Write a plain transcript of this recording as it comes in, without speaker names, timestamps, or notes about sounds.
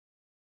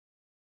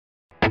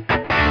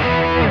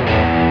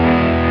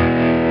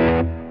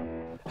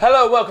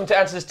Hello, welcome to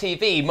Andertons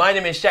TV. My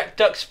name is Jack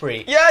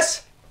Duxbury.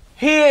 Yes!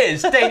 He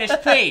is Danish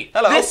Pete.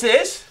 Hello. This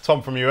is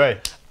Tom from UA.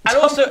 And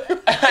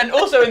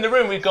also in the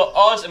room we've got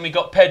Oz and we've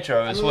got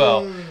Pedro as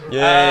well.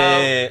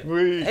 Yay!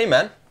 Hey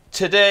man.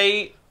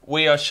 Today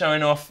we are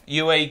showing off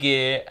UA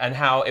gear and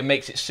how it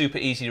makes it super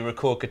easy to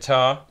record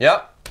guitar.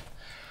 Yeah.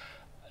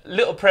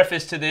 Little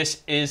preface to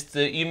this is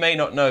that you may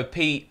not know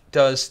Pete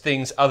does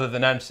things other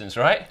than Andertons,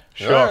 right?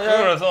 Sure.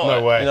 Yeah.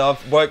 No way. You know,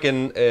 I've worked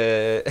in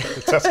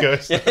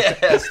Tesco's.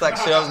 yeah, stack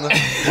shelves. And,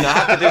 you know, I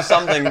have to do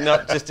something,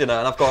 not just, you know,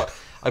 and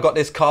I've got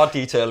this car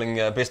detailing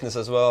business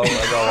as well.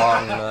 I go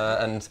on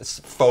and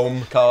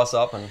foam cars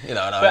up, and you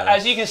know. But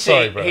as you can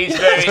see,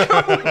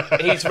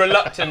 he's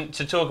reluctant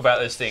to talk about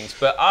those things.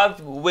 But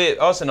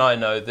Oz and I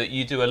know that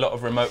you do a lot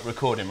of remote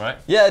recording, right?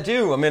 Yeah, I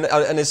do. I mean,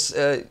 and it's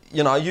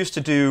you know, I used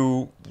to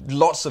do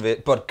lots of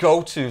it, but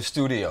go to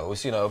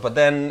studios, you know. But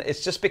then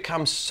it's just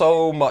become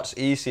so much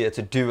easier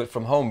to do it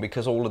from home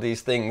because all of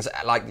these things,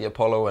 like the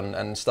Apollo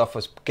and stuff,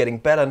 was getting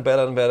better and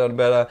better and better and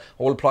better.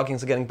 All the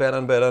plugins are getting better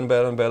and better and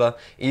better and better,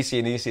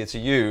 easier to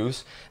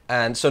use.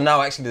 And so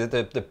now actually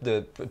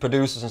the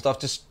producers and stuff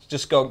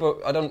just go,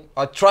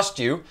 I trust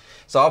you.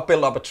 So I've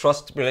built up a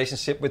trust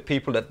relationship with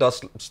people that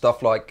does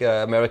stuff like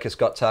America's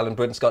Got Talent,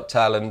 Britain's Got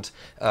Talent,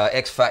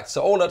 X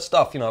Factor, all that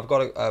stuff. You know, I've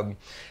got a,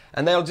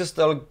 and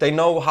they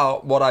know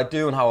what I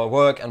do and how I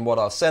work and what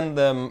I'll send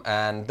them,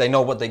 and they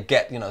know what they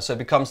get. You know, so it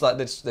becomes like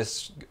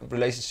this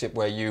relationship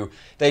where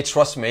they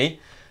trust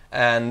me.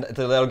 And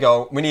they'll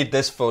go, we need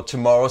this for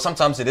tomorrow.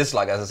 Sometimes it is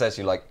like, as I said,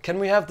 you're like, can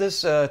we have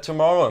this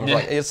tomorrow? And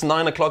like, it's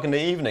 9 o'clock in the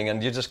evening,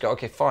 and you just go,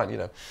 okay, fine, you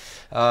know.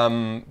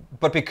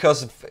 But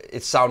because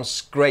it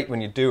sounds great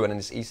when you do it and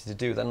it's easy to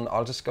do, then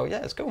I'll just go, yeah,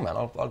 it's cool, man.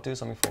 I'll do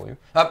something for you.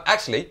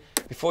 Actually,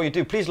 before you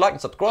do, please like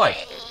and subscribe.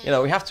 You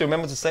know, we have to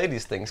remember to say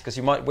these things because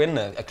you might win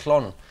a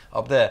clon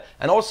up there.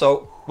 And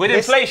also, with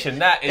inflation,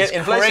 that is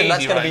inflation.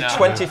 That's going to be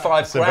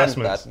 25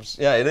 grand.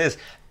 Yeah, it is.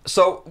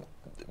 So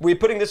we're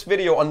putting this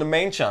video on the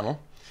main channel,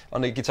 on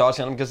the guitar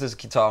channel, because it's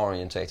guitar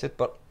orientated,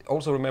 but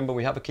also remember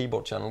we have a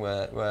keyboard channel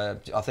where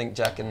I think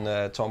Jack and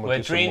Tom will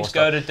do some more dreams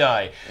stuff. go to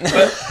die.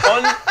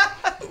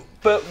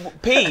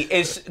 But Pete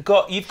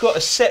you've got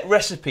a set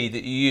recipe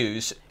that you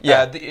use.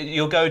 Yeah. That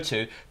you'll go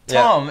to.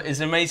 Tom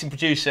is an amazing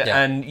producer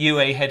and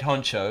UA head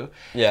honcho.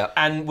 Yeah.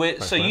 And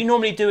you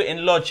normally do it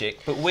in Logic,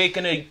 but we're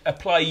going to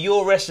apply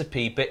your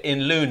recipe but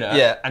in Luna.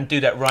 Yeah. And do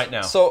that right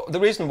now. So the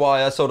reason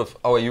why I sort of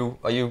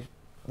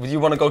would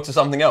you want to go to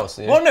something else?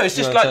 Well, no, it's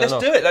just like, let's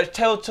do it. Like,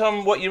 tell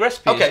Tom what your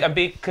recipe is. And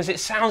because it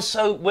sounds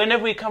so,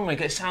 whenever we come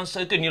with it sounds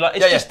so good. And you're like,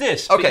 it's just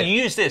this. Okay. But you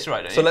use this,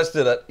 right? So let's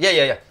do that.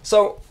 Yeah.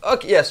 So,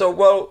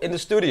 well, in the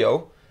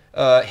studio,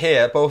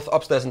 here, both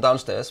upstairs and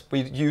downstairs,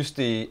 we use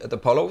the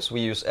Apollos.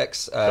 We use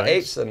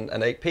X8s and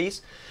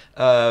 8Ps.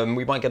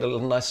 We might get a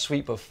little nice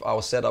sweep of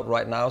our setup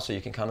right now, so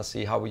you can kind of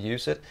see how we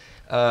use it.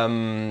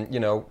 You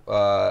know,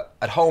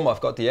 at home, I've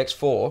got the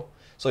X4.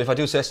 So if I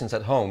do sessions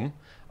at home,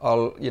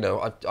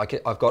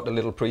 I've got the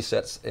little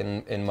presets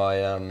in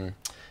my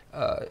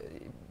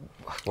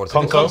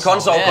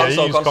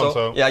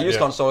console. Yeah, I use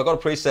console. I got a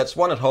presets,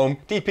 one at home,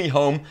 DP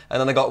home, and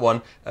then I got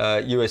one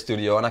UA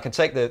Studio, and I can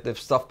take the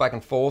stuff back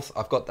and forth.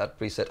 I've got that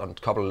preset on a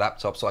couple of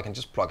laptops, so I can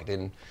just plug it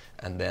in,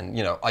 and then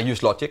I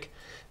use Logic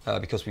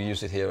because we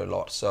use it here a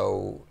lot.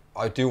 So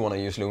I do want to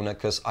use Luna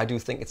because I do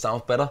think it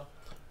sounds better.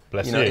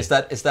 Bless you. Is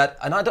that?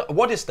 And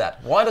what is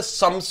that? Why does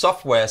some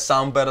software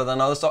sound better than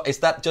other stuff? Is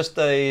that just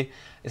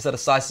Is that a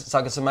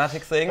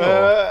psychosomatic thing?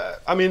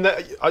 I mean,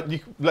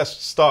 let's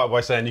start by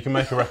saying you can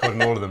make a record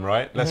in all of them,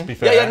 right? Let's be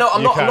fair. Yeah. No,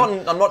 I'm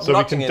not. So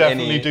we can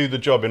definitely do the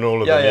job in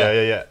all of them.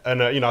 Yeah.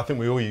 And I think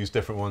we all use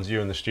different ones.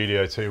 You in the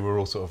studio too. We're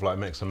all sort of like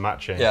mix and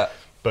matching. Yeah.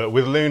 But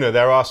with Luna,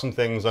 there are some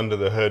things under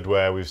the hood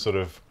where we've sort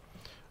of,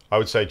 I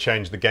would say,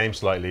 changed the game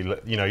slightly.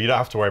 You know, you don't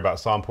have to worry about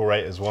sample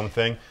rate as one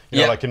thing.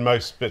 You know, like in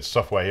most bits of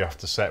software, you have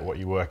to set what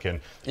you work in.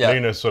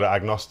 Luna's sort of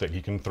agnostic.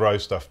 You can throw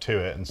stuff to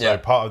it, and so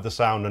part of the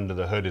sound under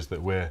the hood is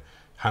that we're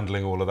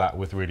handling all of that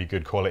with really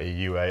good quality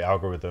UA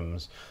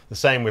algorithms. The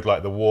same with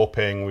like the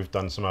warping. We've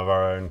done some of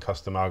our own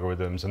custom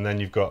algorithms, and then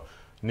you've got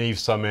Neve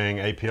summing,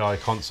 API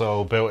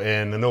console built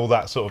in, and all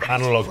that sort of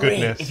analog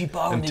goodness. If you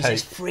borrow these,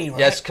 it's free, right?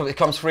 Yes, it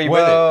comes free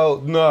with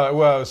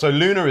it. So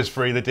Luna is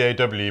free, the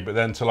DAW, but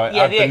then to like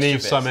add the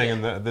Neve summing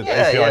and the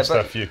API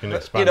stuff, you can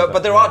expand.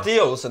 But there are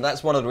deals, and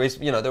that's one of the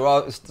reasons. There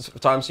are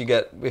times you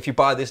get, if you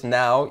buy this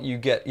now, you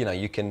get,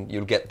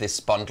 you'll get this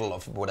bundle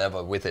of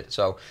whatever with it.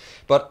 So,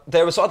 but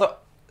there is other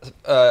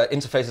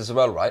interfaces as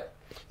well, right?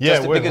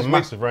 Yeah, with a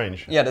massive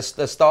range. Yeah,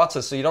 the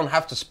starters, so you don't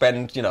have to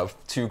spend,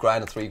 $2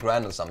 grand or $3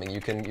 grand or something.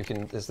 You can.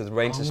 The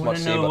range is much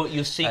cheaper. I want to know what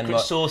your secret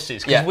sauce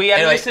is, because we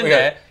haven't listened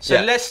there.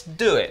 So let's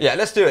do it. Yeah,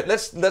 let's do it.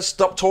 Let's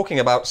stop talking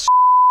about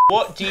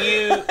What do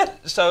you,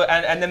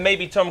 and then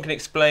maybe Tom can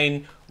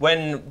explain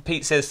when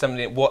Pete says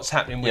something, what's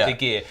happening with the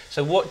gear.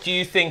 So what do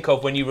you think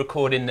of when you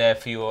record in there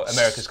for your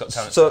America's Got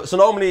Talent? So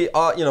normally,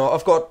 you know,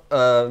 I've got,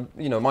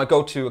 you know, my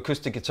go-to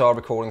acoustic guitar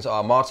recordings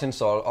are Martin,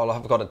 so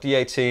I've got a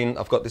D18,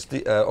 I've got this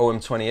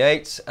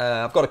OM28,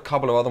 I've got a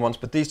couple of other ones,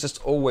 but these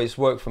just always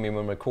work for me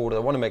when recording.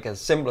 I want to make it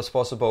as simple as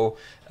possible,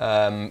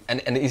 and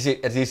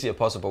as easy as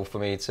possible for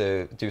me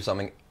to do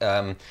something.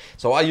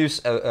 So I use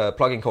a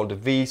plugin called the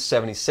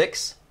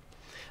V76.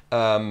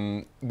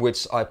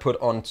 Which I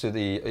put onto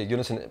the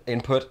Unison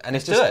input, and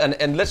it's just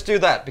and let's do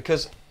that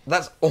because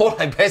that's all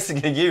I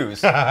basically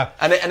use,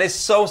 and it's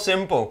so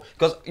simple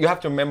because you have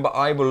to remember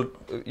I will,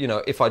 you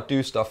know, if I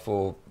do stuff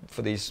for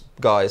these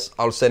guys,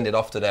 I'll send it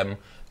off to them,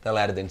 they'll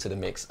add it into the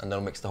mix and they'll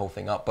mix the whole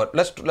thing up. But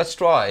let's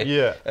try,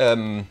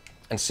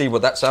 and see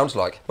what that sounds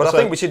like. But I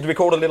think we should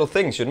record a little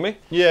thing, shouldn't we?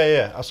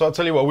 Yeah. So I'll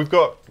tell you what, we've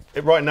got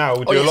right now.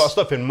 We do a lot of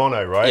stuff in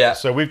mono, right? Yeah.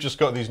 So we've just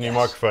got these new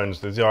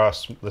microphones. These are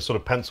the sort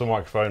of pencil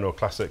microphone or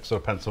classic sort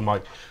of pencil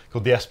mic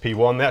called the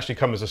SP1. They actually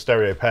come as a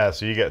stereo pair,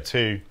 so you get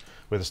two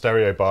with a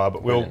stereo bar.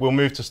 But we'll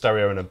move to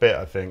stereo in a bit,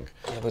 I think.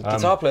 Yeah, but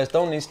guitar players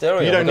don't need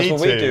stereo. You don't need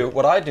to.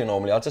 What I do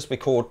normally, I'll just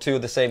record two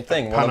of the same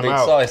thing, one on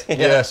each side.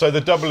 Yeah. So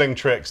the doubling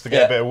tricks to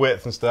get a bit of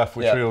width and stuff,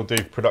 which we all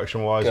do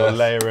production-wise, or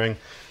layering.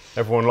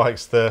 Everyone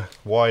likes the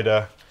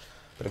wider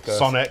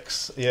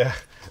sonics,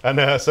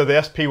 and so the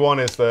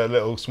SP1 is the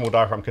little small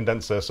diaphragm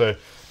condenser. So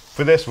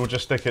for this, we'll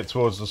just stick it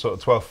towards the sort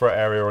of 12th fret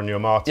area on your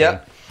Martin.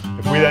 Yeah.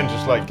 If we then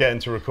just like get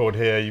into record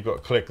here, you've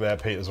got click there,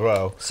 Pete, as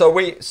well.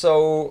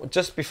 So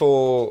just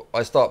before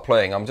I start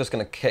playing, I'm just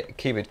going to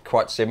keep it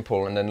quite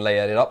simple and then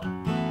layer it up.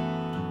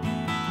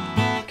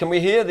 Can we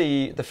hear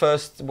the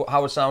first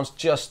how it sounds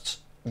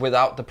just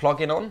without the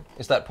plugin on?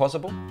 Is that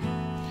possible?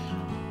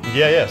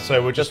 Yeah.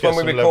 So we'll just get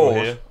some level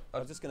here.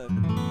 I'm just going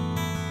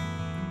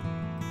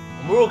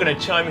We're all going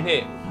to chime in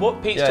here.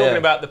 What Pete's talking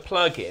about, the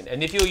plug-in,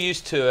 and if you're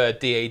used to a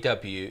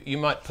DAW, you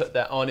might put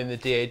that on in the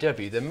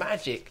DAW. The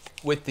magic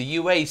with the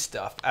UA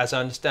stuff, as I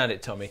understand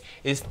it, Tommy,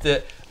 is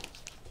that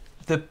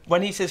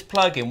when he says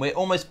plug-in, we're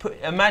almost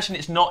imagine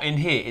it's not in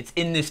here, it's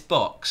in this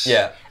box.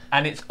 Yeah.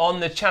 And it's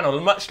on the channel,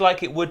 much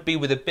like it would be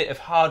with a bit of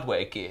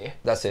hardware gear.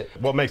 That's it.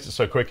 What makes it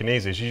so quick and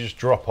easy is you just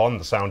drop on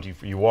the sound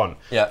you want.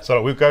 Yeah. So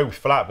like, we'll go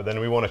flat, but then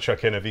we want to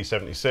chuck in a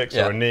V76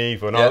 or a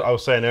Neve. And I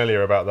was saying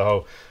earlier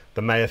about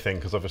the Mayer thing,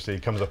 because obviously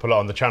it comes up a lot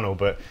on the channel,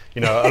 but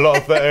you know, a lot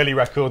of the early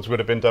records would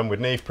have been done with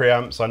Neve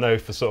preamps. I know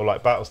for sort of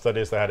like battle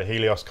studies, they had a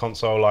Helios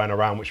console lying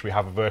around, which we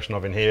have a version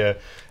of in here.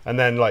 And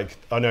then like,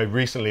 I know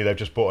recently they've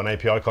just bought an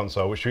API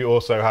console, which we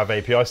also have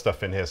API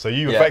stuff in here. So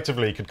you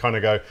effectively could kind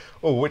of go,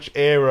 oh, which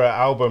era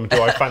album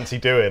do I fancy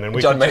doing? And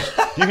we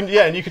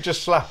you could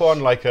just slap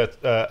on like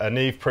a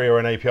Neve pre or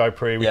an API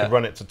pre. We could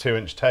run it to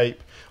 2-inch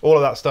tape. All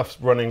of that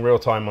stuff's running real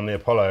time on the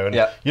Apollo. And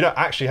you don't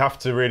actually have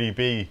to really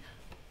be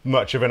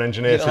much of an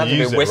engineer to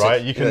use it,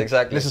 right? You can.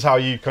 Exactly. This is how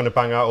you kind of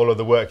bang out all of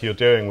the work you're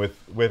doing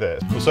with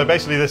it. So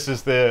basically, this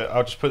is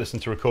I'll just put this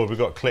into record. We've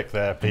got click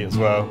there, Pete, as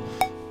well,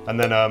 and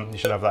then you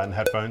should have that in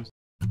headphones.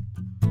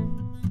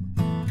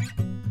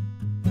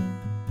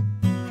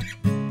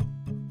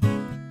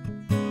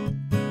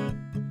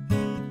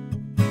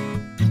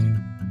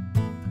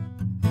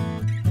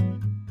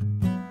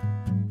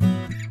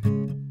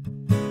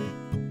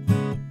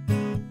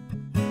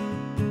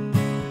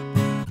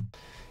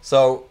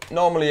 So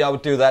normally I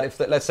would do that if,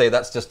 let's say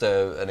that's just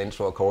an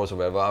intro or chorus or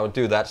whatever, I would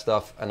do that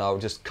stuff and I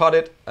would just cut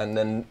it and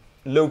then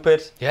loop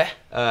it. Yeah.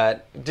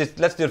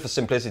 Let's do it for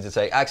simplicity's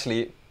sake.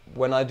 Actually,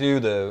 when I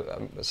do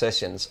the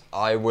sessions,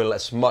 I will,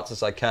 as much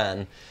as I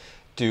can,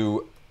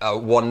 do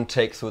one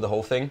take through the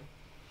whole thing.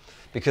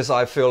 Because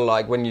I feel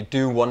like when you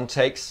do one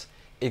takes,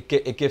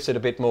 it gives it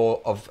a bit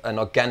more of an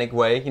organic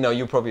way. You know,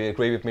 you probably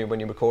agree with me when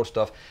you record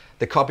stuff.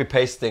 The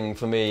copy-paste thing,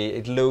 for me,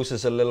 it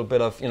loses a little bit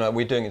of, you know,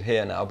 we're doing it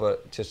here now,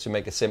 but just to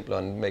make it simpler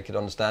and make it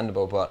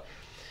understandable. But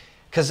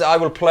because I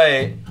will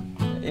play,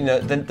 you know,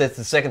 then the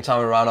second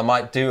time around, I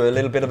might do a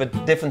little bit of a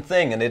different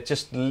thing, and it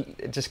just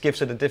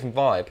gives it a different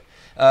vibe.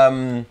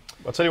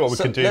 I'll tell you what we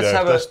can do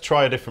though. Let's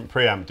try a different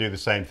preamp, do the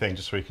same thing,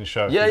 just so we can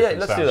show.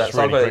 Let's do that.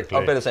 So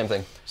I'll play the same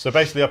thing. So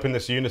basically, up in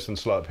this Unison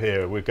slot up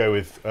here, we go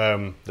with,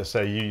 let's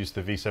say you use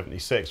the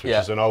V76, which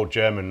is an old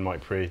German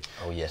mic pre.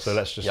 Oh yes. So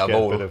let's just get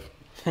a bit of.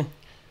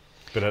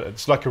 But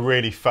it's like a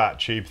really fat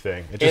tube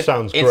thing. It just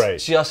sounds great.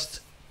 It's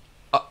just,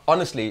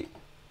 honestly,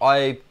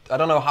 I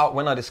don't know how,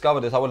 when I discovered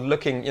this, I was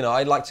looking, you know,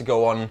 I'd like to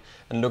go on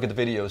and look at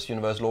the videos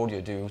Universal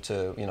Audio do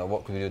to, you know,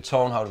 what could we do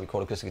tone, how do we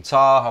record acoustic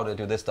guitar, how do they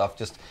do this stuff,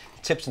 just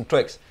tips and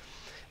tricks.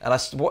 And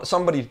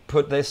somebody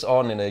put this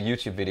on in a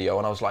YouTube video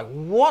and I was like,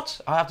 what?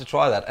 I have to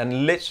try that.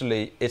 And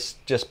literally, it's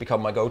just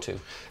become my go-to.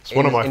 It's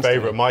one of my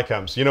favourite mic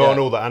amps. You know, on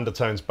all the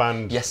Andertons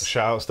band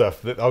shout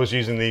stuff, I was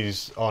using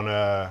these on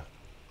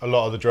a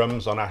lot of the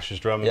drums, on Ash's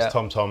drums,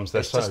 tom-toms.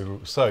 They're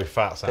so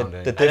fat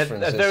sounding. The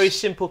difference a very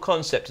simple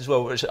concept as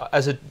well, which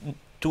as a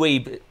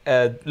dweeb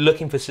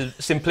looking for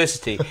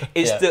simplicity,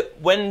 is that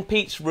when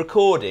Pete's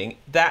recording,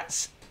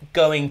 that's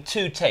going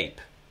to tape.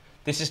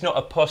 this is not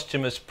a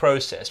posthumous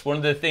process. One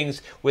of the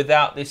things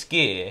without this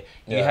gear,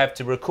 you have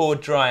to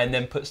record dry and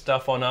then put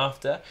stuff on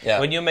after.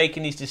 When you're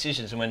making these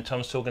decisions, and when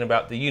Tom's talking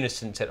about the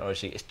unison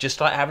technology, it's just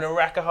like having a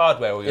rack of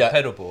hardware or your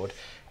pedal board,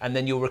 and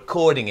then you're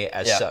recording it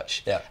as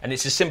such. And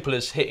it's as simple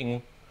as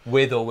hitting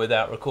with or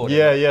without recording.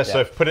 So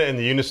if you put it in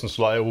the unison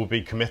slot, it will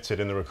be committed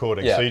in the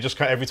recording. So you just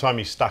every time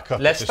you stack up,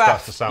 it just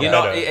starts to sound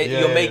better.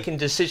 You're making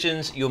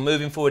decisions, you're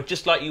moving forward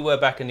just like you were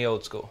back in the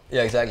old school.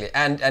 Yeah, exactly.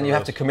 And you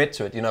have to commit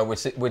to it, you know,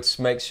 which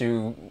makes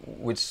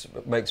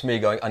me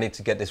going, I need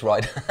to get this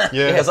right.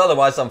 Because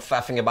otherwise I'm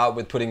faffing about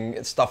with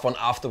putting stuff on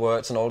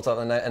afterwards and all that,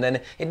 and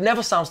then it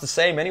never sounds the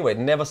same anyway. It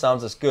never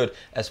sounds as good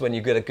as when you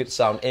get a good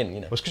sound in,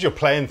 you know. Well, it's because you're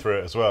playing through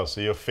it as well,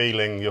 so you're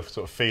sort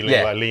of feeling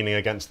like leaning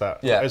against that.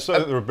 It's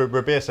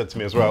Rabir said to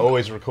me as well,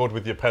 always record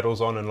with your pedals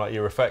on and like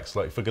your effects,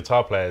 like for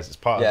guitar players, it's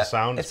part of the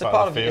sound. It's a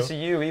part of the feel. It's a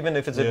you, even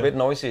if it's a bit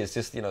noisy. It's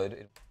just, you know.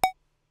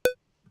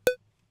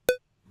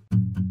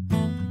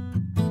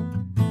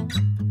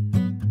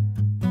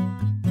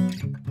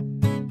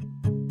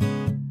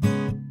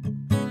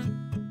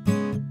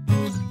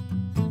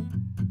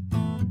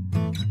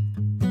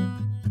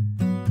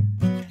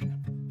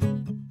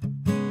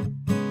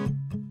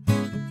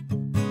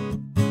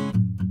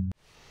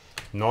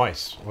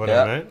 Nice. Well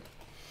done, mate.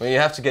 Well, you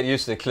have to get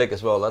used to the click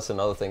as well. That's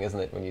another thing, isn't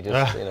it? When you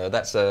just, you know,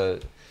 that's a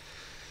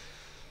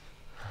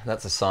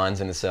science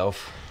in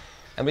itself.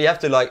 And we have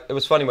to, like, it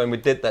was funny when we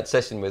did that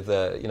session with,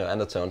 you know,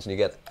 Andertons, and you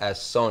get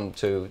as son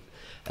to,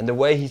 and the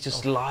way he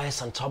just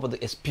lies on top of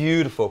it, it's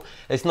beautiful.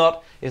 It's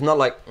not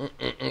like,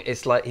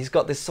 it's like he's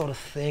got this sort of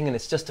thing, and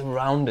it's just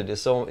around it.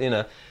 It's so, you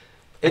know.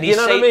 And you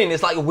know what I mean?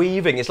 It's like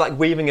weaving. It's like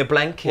weaving a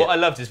blanket. What I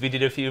loved is we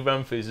did a few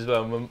run-throughs as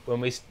well. And when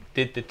we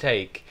did the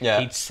take,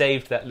 he'd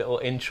saved that little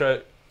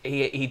intro.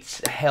 He'd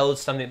held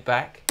something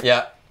back.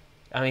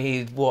 I mean,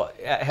 he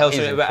held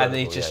something back, and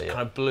then he just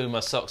kind of blew my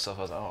socks off.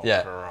 I was like, oh,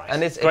 Christ.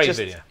 And it's great just,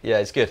 video. Yeah,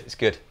 it's good. It's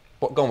good.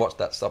 Go and watch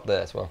that stuff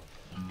there as well.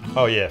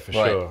 Oh yeah, for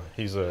sure.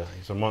 He's a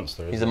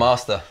monster. He's a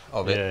master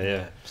of it.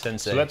 Yeah.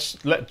 Sensei. So let's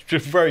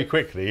just very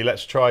quickly.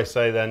 Let's try,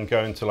 say, then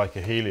going to like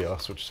a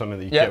Helios, which is something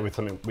that you get with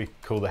something we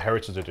call the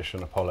Heritage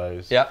Edition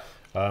Apollos.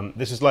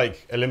 This is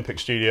like Olympic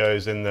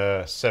studios in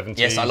the 70s,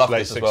 yes, I love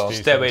late this 60s. as well.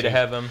 Stairway to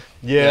Heaven.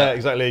 Yeah,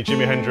 exactly.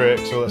 Jimi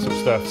Hendrix, all that sort of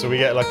stuff. So we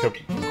get like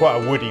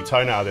quite a woody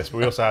tone out of this, but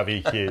we also have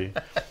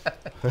EQ.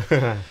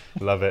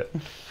 Love it.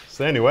 It's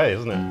the only way,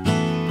 isn't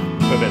it?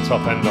 Put a bit of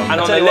top end on. And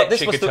on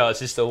electric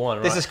guitars, is the one,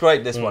 right? This is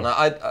great. This one.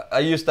 I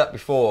used that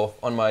before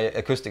on my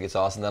acoustic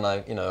guitars, and then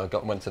I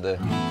went to the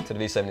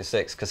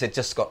V76 because it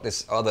just got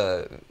this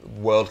other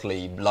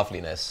worldly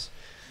loveliness.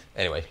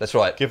 Anyway, let's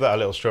try it. Give that a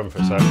little strum for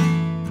a sec.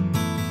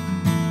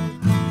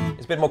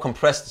 It's a bit more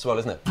compressed as well,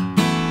 isn't it?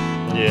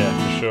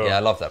 Yeah, for sure. Yeah, I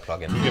love that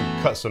plugin. You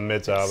can cut some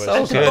mids out of it.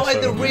 So to buy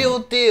the real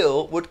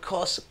deal would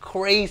cost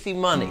crazy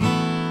money.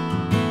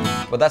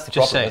 But that's the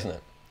problem, isn't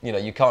it? You know,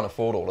 you can't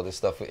afford all of this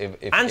stuff.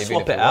 And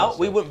swap it out.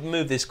 We wouldn't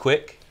move this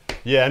quick.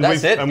 Yeah,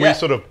 and we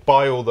sort of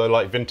buy all the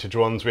like vintage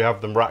ones. We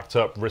have them racked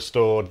up,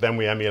 restored, then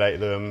we emulate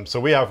them. So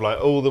we have like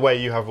all the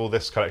way you have all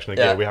this collection of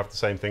gear. We have the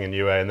same thing in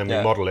UA, and then we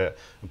model it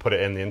and put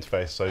it in the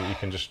interface, so you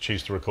can just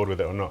choose to record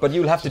with it or not. But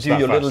you'll have to do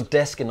your little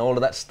desk and all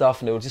of that stuff,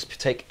 and it will just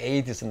take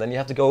ages, and then you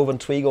have to go over and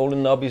tweak all the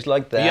knobbies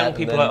like that. The young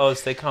people like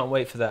us, they can't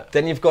wait for that.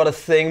 Then you've got a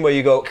thing where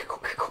you go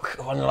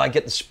and like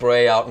get the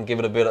spray out and give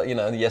it a bit of, you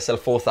know, the SL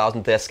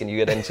 4000 desk, and you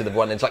get into the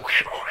one, and it's like,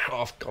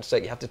 oh, for God's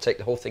sake, you have to take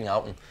the whole thing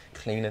out and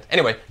clean it.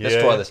 Anyway, let's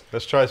try this.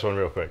 Let's try this one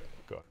real quick.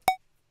 Go on.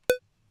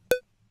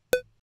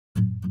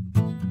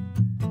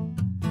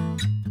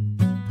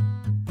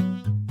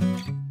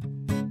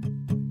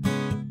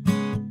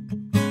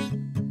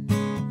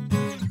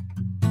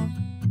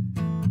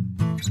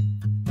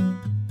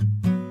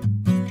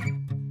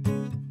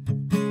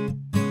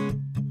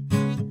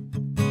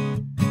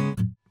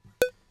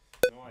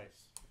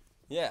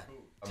 Yeah.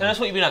 So that's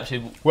what you've been up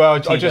to.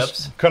 Well, I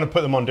just kind of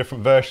put them on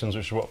different versions,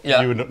 which is what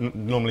you would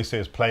normally see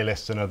as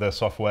playlists in other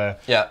software.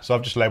 So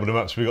I've just labelled them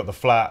up. So we've got the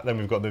flat, then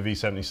we've got the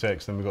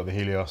V76, then we've got the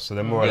Helios. So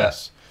they're more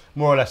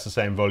or less the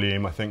same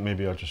volume. I think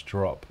maybe I'll just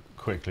drop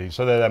quickly.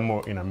 So they're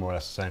more, you know, more or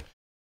less the same.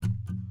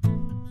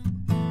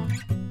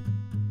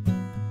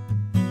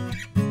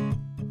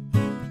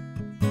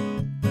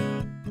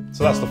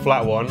 So that's the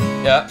flat one.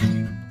 Yeah.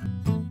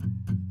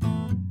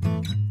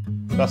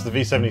 That's the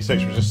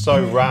V76, which is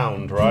so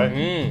round, right?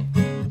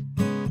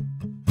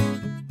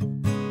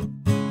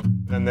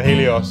 And the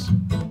Helios,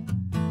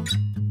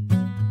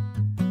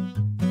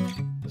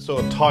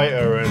 sort of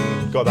tighter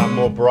and got that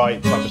more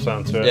bright type of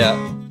sound to it.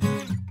 Yeah.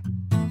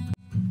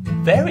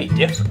 Very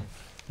different.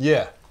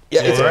 Yeah.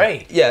 Yeah, it's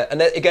great. Yeah,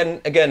 and then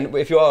again,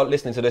 if you are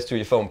listening to this through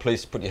your phone,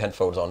 please put your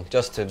headphones on,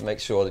 just to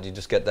make sure that you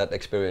just get that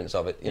experience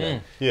of it. You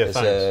know. Yeah,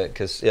 thanks.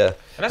 Because And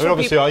I mean,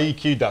 obviously I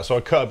EQ'd that, so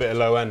I cut a bit of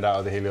low end out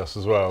of the Helios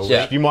as well.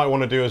 Which you might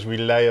want to do as we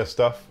layer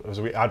stuff, as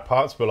we add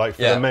parts. But like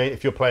for the main,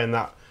 if you're playing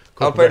that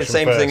I'll play the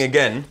same thing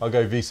again. I'll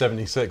go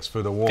V76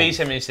 for the warm.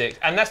 V76,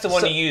 and that's the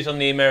one you use on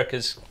the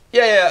Americas.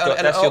 Yeah,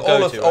 and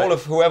all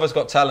of whoever's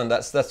got talent,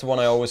 that's the one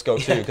I always go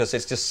to because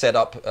it's just set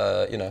up.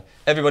 You know,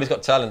 everybody's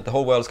got talent. The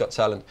whole world's got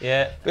talent.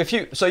 Yeah. If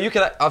you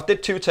I've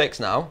did 2 takes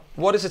now.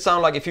 What does it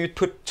sound like if you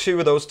put 2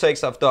 of those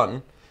takes I've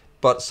done,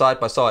 but side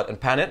by side and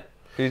pan it?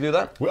 Can you do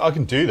that? Well, I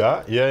can do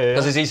that. Yeah.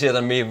 Because it's easier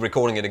than me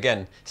recording it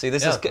again. See,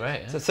 this is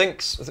great,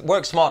 yeah.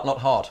 Work smart, not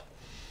hard.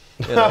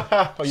 You know?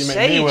 Oh, you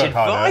make me work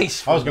harder. I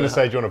was going to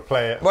say, do you want to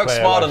play it? Work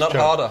smarter, not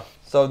harder.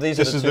 So this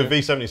is the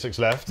V76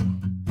 left,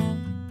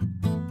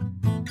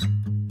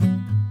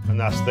 and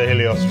that's the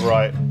Helios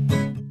right.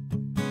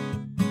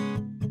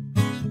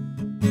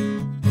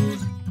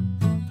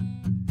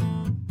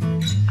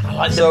 I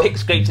like the pick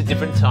scrapes at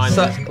different times.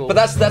 So, that's cool. But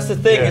that's the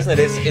thing, isn't it?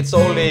 It's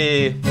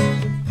only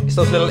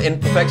those little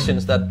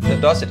imperfections that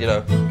does it, you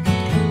know.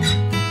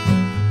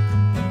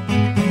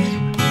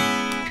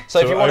 So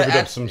if you want to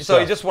add, so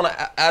you just want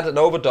to add an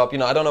overdub, you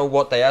know, I don't know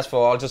what they ask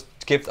for. I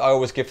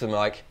always give them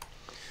like,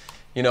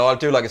 you know, I'll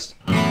do like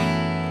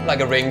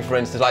a ring, for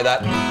instance, like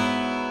that.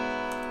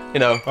 You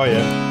know. Oh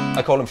yeah.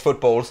 I call them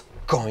footballs.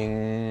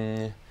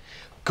 Going.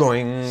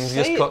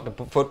 Just clock the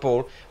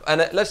football,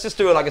 and let's just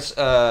do it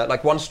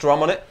like one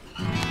strum on it,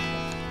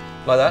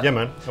 like that. Yeah,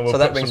 man. And we'll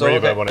put some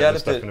reverb on it and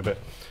stuff in a bit.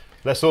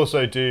 Let's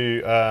also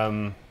do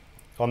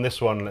on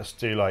this one. Let's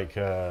do like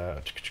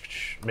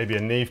maybe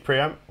a Neve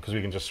preamp because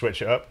we can just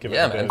switch it up. Give it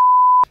a bit.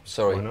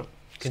 Sorry. Why not?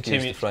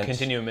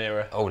 Continuum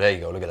era. Oh, there you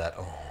go. Look at that.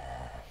 Oh.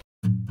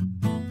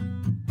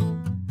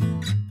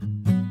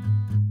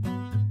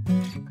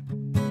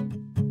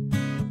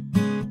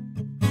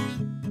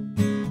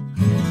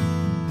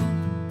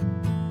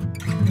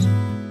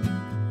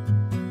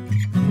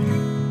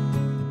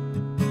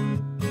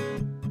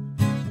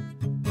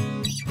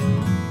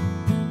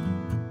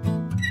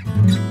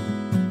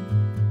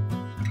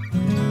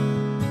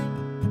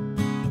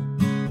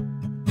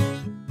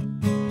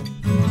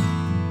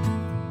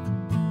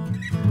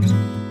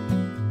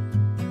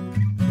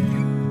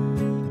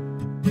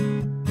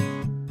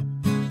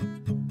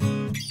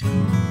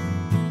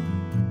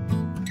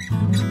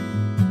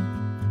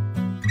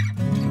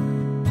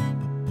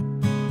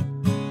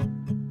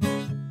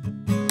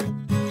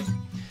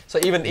 So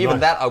even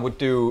that I would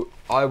do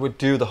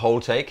the whole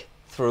take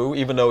through,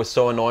 even though it's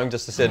so annoying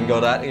just to sit and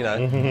go that, you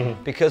know,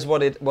 because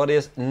what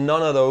is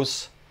none of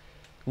those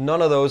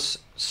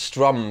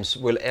strums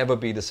will ever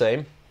be the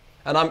same.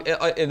 And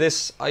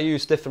I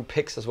use different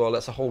picks as well.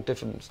 That's a whole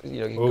different, you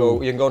know,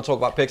 you can go and talk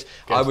about picks.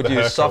 I would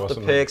use softer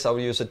picks. I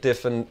would use a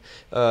different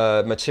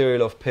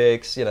material of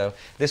picks. You know,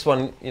 this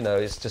one, you know,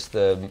 is just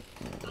a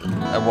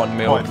 1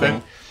 mil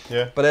thing.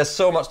 Yeah. But there's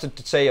so much to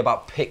say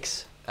about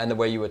picks and the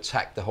way you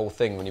attack the whole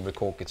thing when you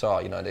record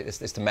guitar. You know, it's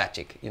the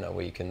magic. You know,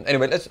 where you can.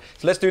 Anyway,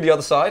 let's do the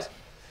other side.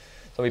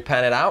 So we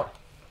pan it out,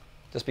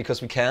 just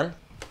because we can.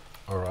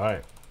 All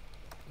right.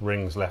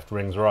 Rings left,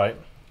 rings right.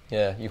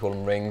 Yeah, you call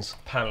them rings.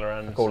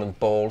 Panorams. I call them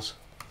balls.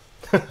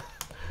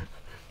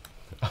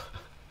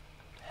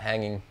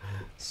 Hanging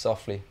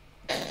softly.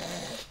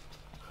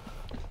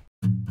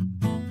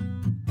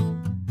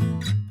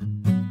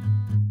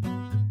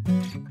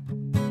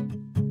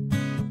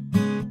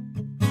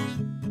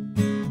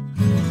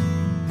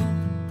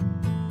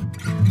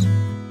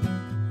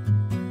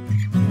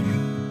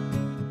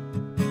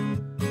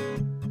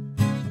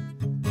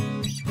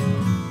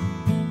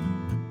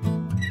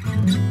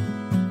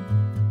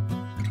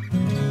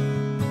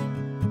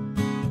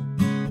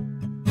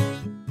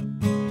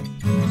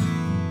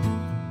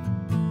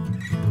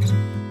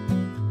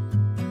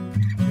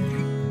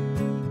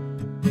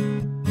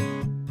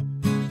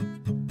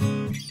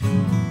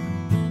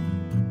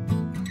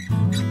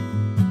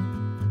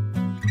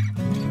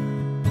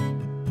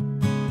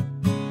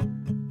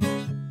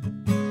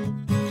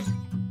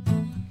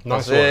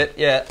 Nice That's it.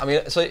 Yeah, I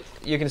mean, so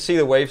you can see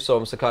the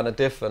waveforms are kind of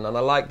different, and I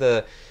like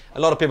a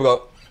lot of people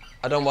go,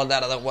 I don't want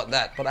that, I don't want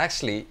that, but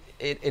actually,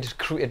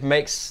 it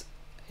makes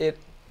it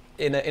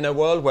in a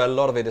world where a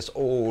lot of it is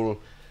all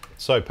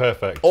so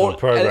perfect, all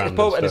programmed,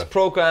 and it's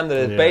programmed.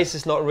 The bass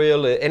is not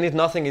real.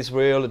 Nothing is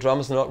real. The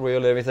drums are not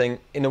real. Everything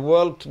in a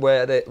world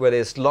where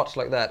there's lots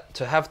like that,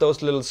 to have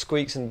those little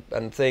squeaks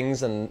and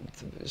things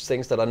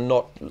that are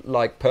not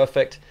like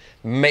perfect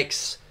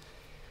makes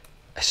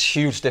a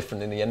huge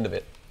difference in the end of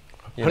it.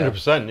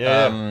 100%,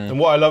 yeah. And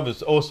what I love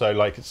is also,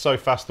 like, it's so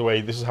fast the way,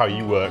 this is how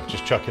you work,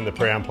 just chucking the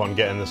preamp on,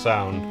 getting the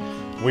sound.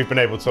 We've been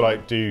able to,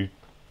 like, do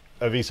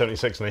a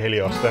V76 and a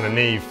Helios, then a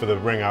Neve for the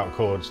ring out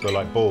chords, the,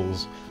 like,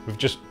 balls. We've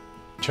just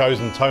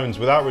chosen tones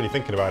without really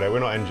thinking about it. We're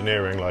not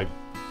engineering, like,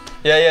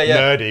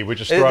 nerdy. We're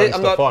just throwing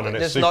stuff on, and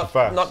it's super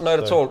fast. Not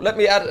nerd at all. Let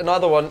me add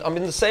another one. I'm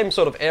in the same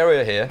sort of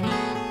area here.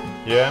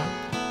 Yeah.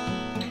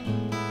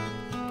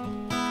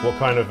 What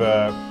kind of,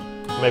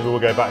 maybe we'll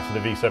go back to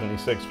the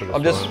V76 for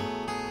this one.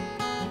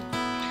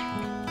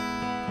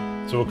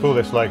 So we'll call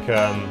this like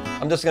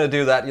I'm just gonna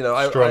do that, you know.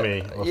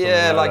 Strummy. Or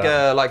yeah, like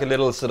a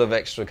little sort of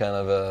extra kind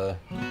of.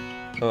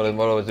 What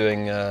I was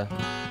doing.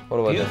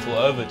 Beautiful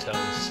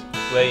overtones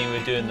where you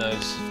were doing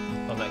those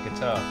on that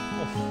guitar.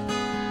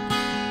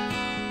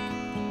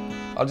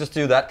 I'll just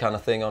do that kind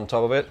of thing on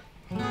top of it.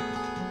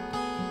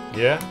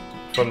 Yeah,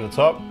 from the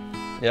top.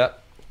 Yeah.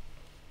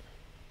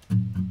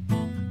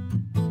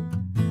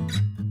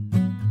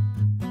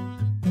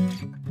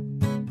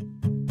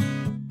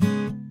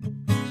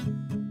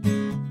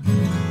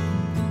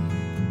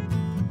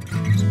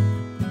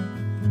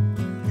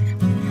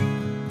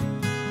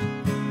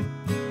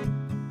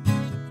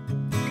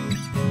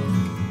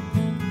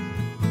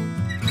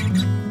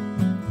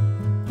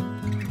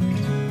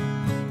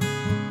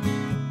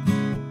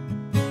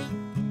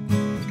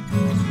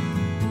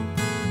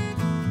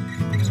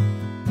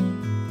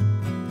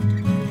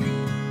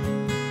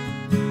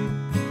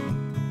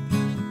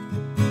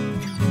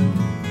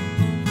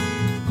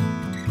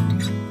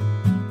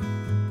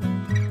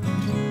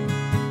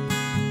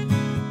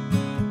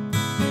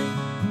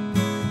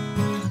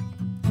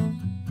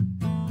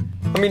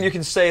 I mean, you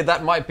can say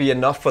that might be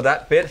enough for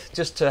that bit,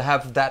 just to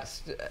have that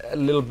a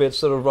little bit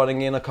sort of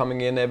running in or coming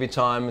in every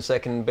time, a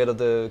second bit of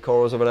the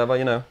chorus or whatever,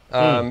 you know.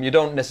 You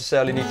don't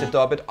necessarily need to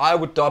dub it. I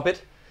would dub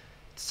it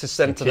to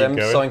send to them,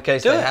 so in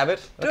case they have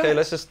it. Okay,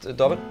 let's just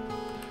dub it.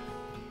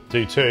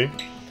 Do 2.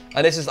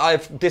 And this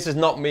is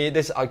not me.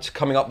 I'm just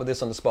coming up with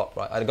this on the spot,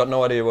 right? I got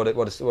no idea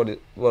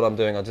what I'm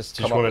doing. I just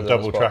come up with it. Just want to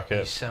double track it.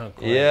 You sound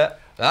great. Yeah.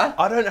 Huh?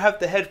 I don't have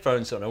the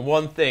headphones on, and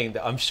one thing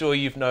that I'm sure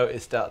you've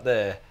noticed out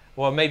there,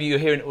 well, maybe you're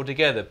hearing it all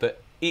together,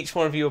 but each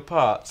one of your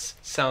parts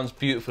sounds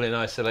beautiful in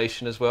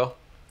isolation as well.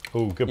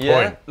 Oh, good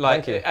point.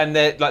 Like, thank you. And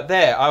they're like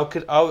there.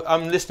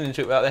 I'm listening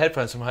to it without the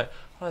headphones. I'm like,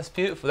 oh, that's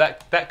beautiful.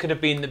 That could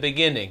have been the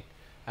beginning.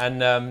 And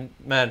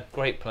man,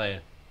 great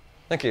playing.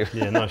 Thank you.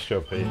 Yeah, nice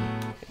job, Pete.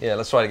 Yeah,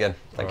 let's try it again.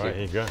 Thank you. All right,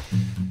 here you go.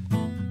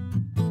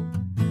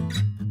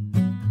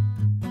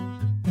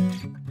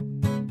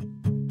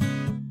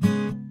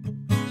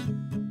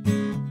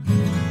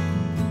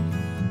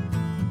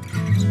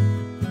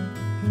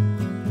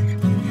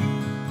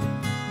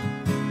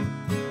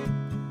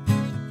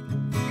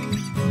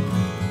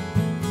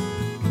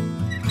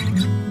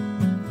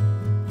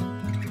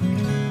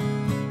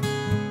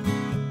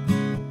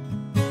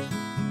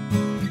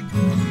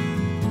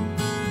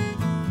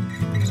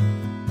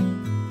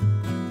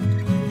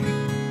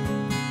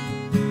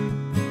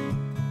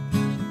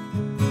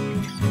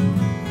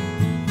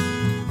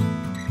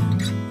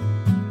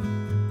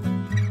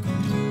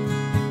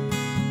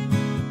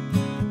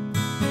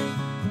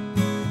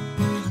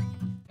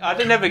 I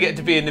don't ever get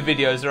to be in the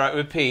videos, right,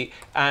 with Pete,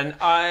 and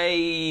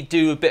I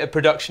do a bit of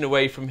production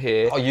away from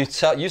here. Oh, you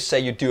say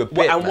you do a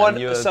bit, and one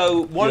of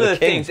the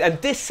things, and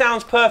this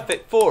sounds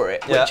perfect for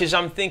it, yeah. which is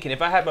I'm thinking,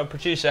 if I had my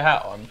producer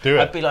hat on,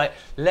 I'd be like,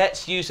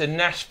 let's use a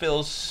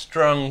Nashville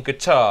strung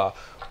guitar,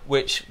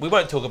 which we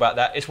won't talk about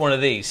that. It's one of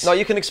these. No,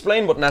 you can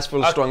explain what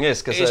Nashville strung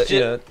is, because you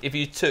know, if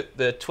you took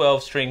the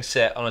 12-string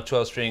set on a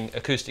 12-string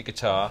acoustic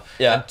guitar,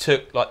 and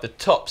took like the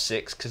top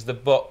 6, because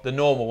the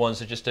normal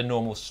ones are just a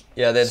normal.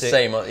 Yeah, they're 6. The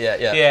same. Yeah,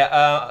 yeah.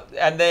 Yeah,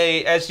 and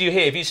they, as you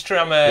hear, if you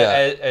strum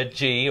a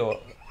G or.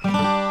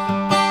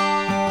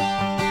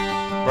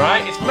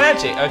 Right, it's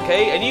magic,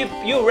 okay, and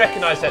you'll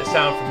recognise that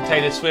sound from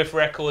Taylor Swift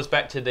records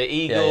back to the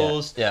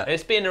Eagles. Yeah.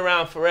 It's been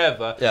around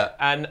forever. Yeah.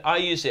 And I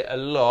use it a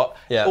lot.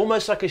 Yeah.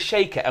 Almost like a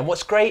shaker. And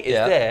what's great is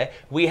there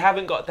we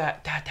haven't got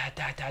that da da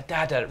da da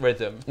da da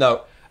rhythm.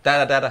 No,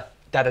 da da da da.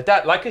 Da, da,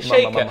 da, like a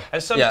shaker.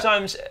 And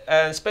sometimes,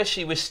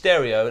 especially with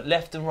stereo,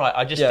 left and right,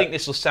 I just think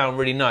this will sound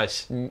really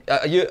nice.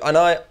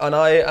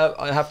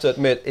 I have to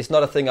admit, it's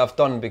not a thing I've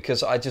done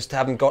because I just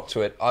haven't got to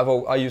it.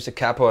 I use a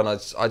capo and I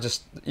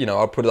just, you know,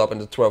 I'll put it up in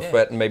the 12th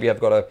fret and maybe I've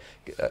got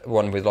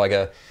one with like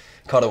a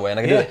cutaway and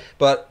I can do it.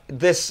 But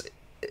this,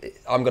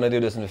 I'm going to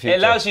do this in the future. It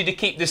allows you to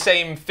keep the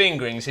same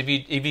fingerings if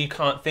you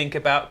can't think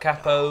about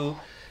capo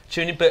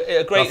tuning, but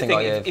a great thing,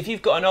 if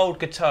you've got an old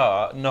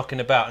guitar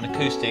knocking about, an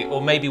acoustic,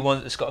 or maybe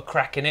one that's got a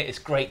crack in it, it's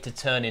great to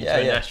turn into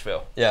a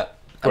Nashville. Yeah.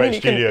 Great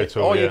studio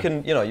tool, or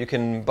you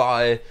can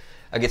buy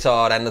a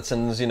guitar at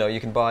Andertons, you know, you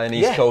can buy an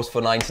East Coast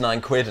for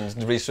 99 quid and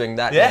restring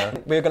that. Yeah. You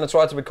know. We're going to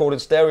try to record in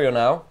stereo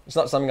now. It's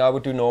not something I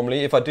would do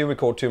normally. If I do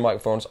record 2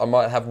 microphones, I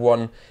might have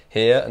one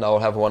here and I'll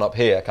have one up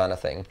here kind of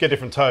thing. Get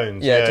different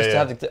tones. Yeah, just to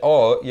have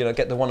or, you know,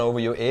 get the one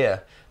over your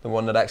ear. The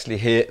one that actually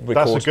records.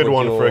 That's a good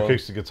one for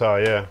acoustic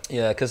guitar, yeah.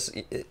 Yeah, because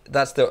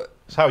that's the.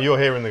 It's how you're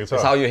hearing the guitar.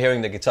 It's how you're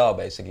hearing the guitar,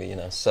 basically, you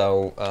know.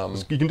 So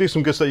you can do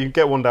some good stuff. You can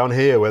get one down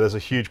here where there's a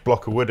huge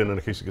block of wood in an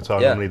acoustic guitar,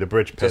 normally the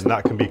bridge pin.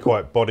 That can be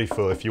quite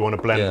bodyful if you want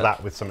to blend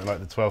that with something like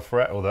the 12th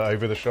fret or the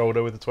over the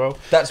shoulder with the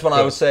 12. That's when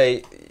I would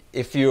say,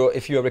 if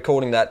you're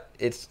recording that,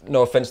 it's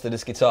no offense to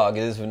this guitar, it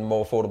is a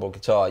more affordable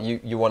guitar.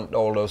 You want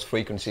all those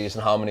frequencies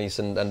and harmonies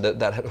and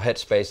that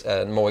headspace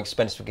a more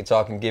expensive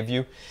guitar can give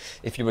you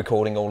if you're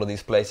recording all of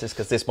these places,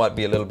 because this might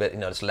be a little bit, you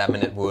know, it's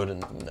laminate wood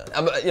and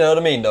you know what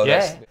I mean, though.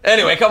 Yeah.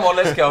 Anyway, come on,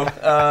 let's go.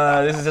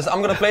 This is just,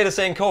 I'm going to play the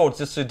same chords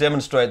just to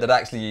demonstrate that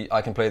actually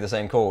I can play the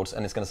same chords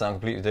and it's going to sound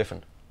completely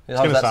different. It's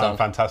going to sound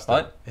fantastic.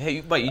 Right?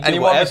 Hey, wait, you do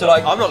whatever.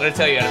 I'm not going to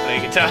tell you how to play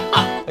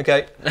guitar.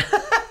 Okay.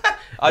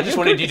 I just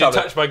wanted you to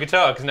touch my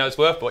guitar because now it's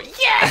worth more.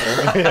 Yeah!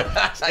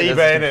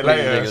 eBaying it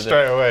later,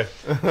 straight away.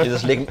 You're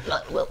just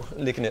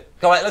licking it.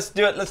 Come on, let's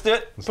do it,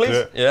 please. Do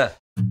it. Yeah.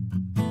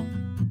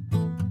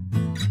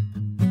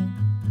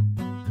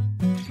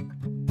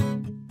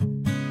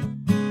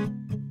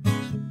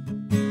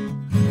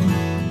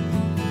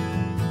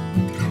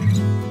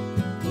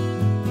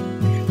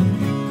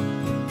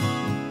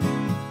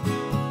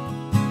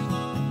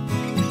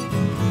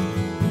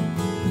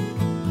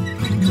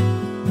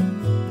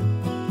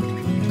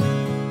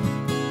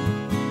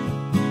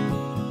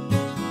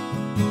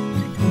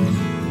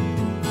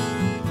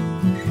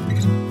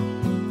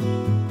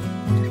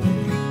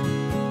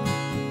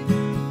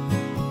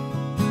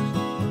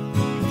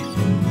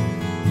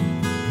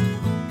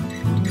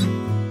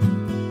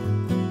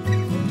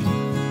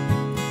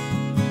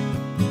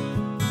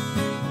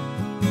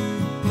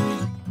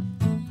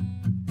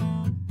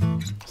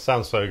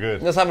 Sounds so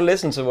good. Let's have a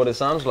listen to what it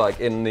sounds like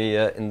in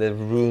the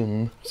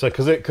room. So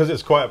because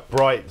it's quite a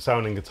bright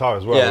sounding guitar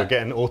as well, we're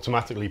getting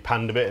automatically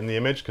panned a bit in the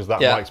image because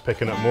that mic's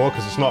picking up more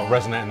because it's not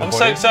resonating the I'm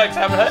so excited,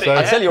 I haven't heard it yet.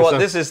 I tell you what,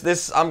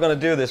 this I'm gonna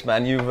do this,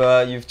 man.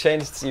 You've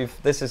changed.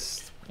 This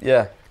is.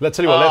 Yeah. Let's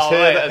tell you what.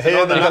 Let's hear.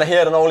 You're gonna hear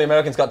it on All the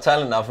Americans Got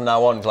Talent now. From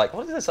now on, it's like,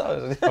 what is this?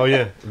 Oh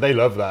yeah, they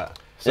love that.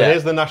 So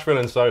here's the Nashville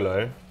in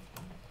solo.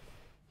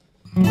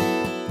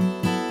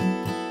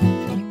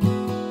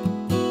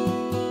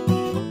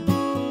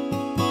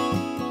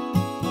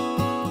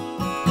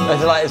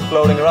 It's like it's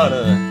floating around,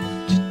 isn't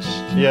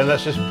it? Yeah,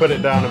 let's just put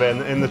it down a bit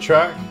in the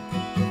track.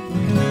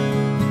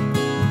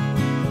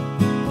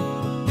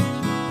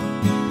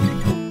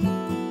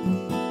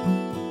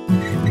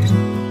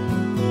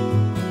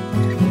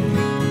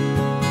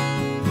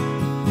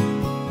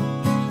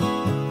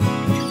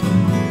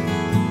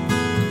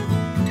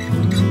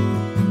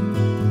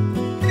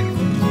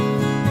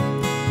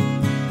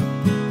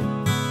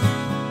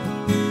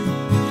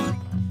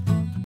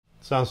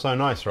 Sounds so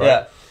nice, right?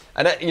 Yeah.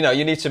 And you know,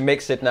 you need to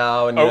mix it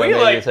now. And are we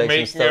like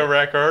making a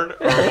record?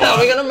 Are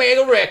we gonna make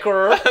a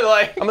record?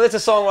 Like, I mean, it's a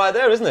song right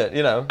there, isn't it?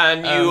 You know.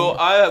 And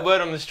I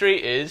word on the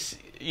street is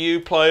you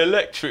play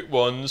electric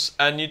ones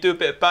and you do a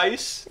bit of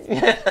bass.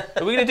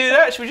 Are we gonna do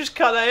that? Should we just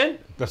cut that in?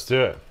 Let's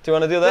do it. Do you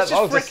want to do that? Let's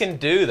just freaking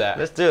do that.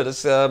 Let's do it.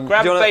 Let's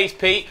grab a bass,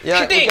 Pete.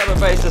 Yeah, grab a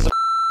bass.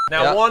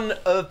 Now, one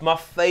of my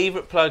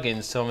favourite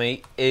plugins,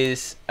 Tommy,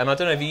 is, and I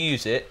don't know if you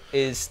use it,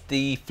 is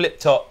the flip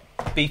top.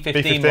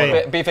 B15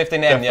 model.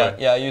 B15N,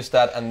 yeah, I used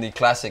that, and the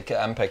classic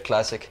Ampeg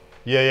Classic.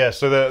 Yeah.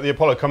 So the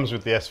Apollo comes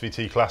with the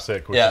SVT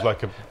Classic, which is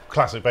like a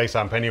classic bass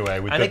amp anyway.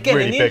 With and the again,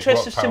 really in the big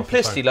interest of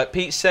simplicity, like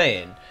Pete's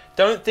saying,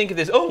 don't think of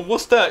this. Oh,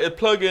 what's that? A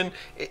plug-in.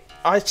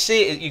 I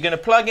see it. You're going to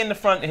plug in the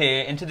front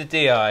here into the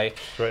DI,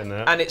 straight in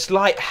there, and it's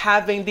like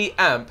having the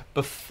amp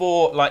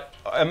before. Like,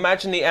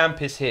 imagine the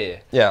amp is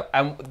here,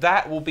 and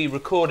that will be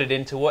recorded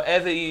into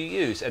whatever you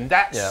use, and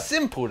that's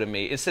simple to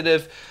me instead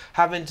of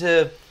having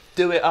to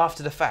do it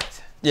after the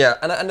fact. Yeah,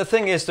 and the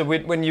thing is that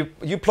when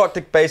you plug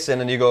the bass in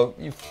and you go,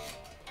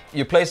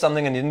 you play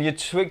something and then you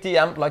tweak the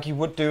amp like you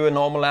would do a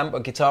normal amp, a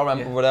guitar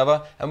amp or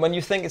whatever, and when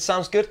you think it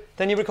sounds good,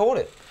 then you record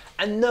it.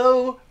 And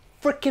no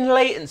freaking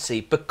latency,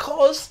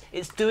 because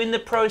it's doing the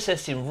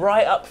processing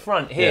right up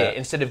front here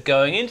instead of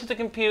going into the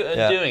computer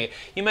and doing it.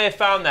 You may have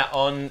found that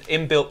on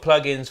inbuilt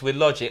plugins with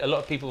Logic. A lot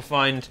of people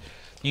find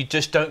you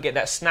just don't get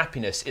that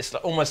snappiness. It's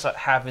like, almost like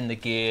having the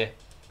gear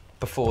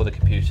before the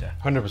computer.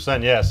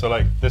 100%, yeah. So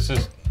like this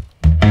is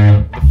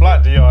the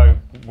flat DI.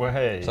 Well,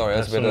 hey, sorry,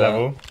 that's a bit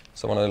level.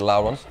 So one of the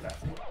loud ones.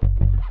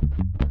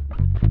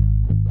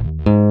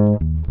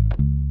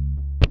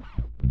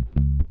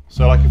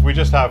 So like if we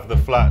just have the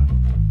flat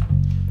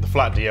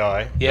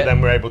DI, but then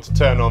we're able to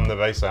turn on the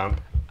bass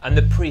amp. And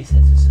the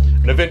presets are so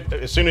good. And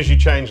as soon as you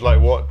change like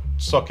what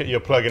socket you're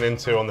plugging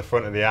into on the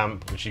front of the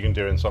amp, which you can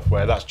do in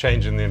software, that's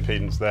changing the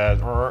impedance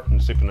there,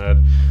 and super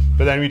nerd.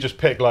 But then we just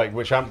pick like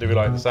which amp do we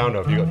like the sound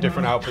of. You've got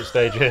different output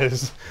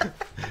stages,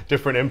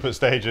 different input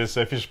stages.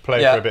 So if you just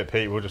play for a bit,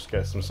 Pete, we'll just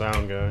get some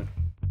sound going.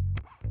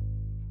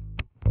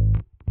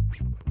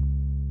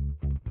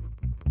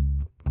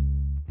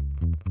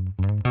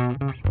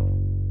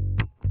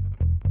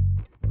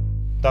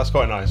 That's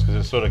quite nice because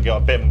it's sort of got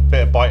a bit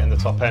of bite in the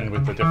top end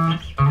with the different.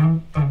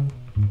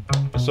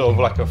 It's sort of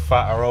like a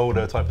fatter,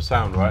 older type of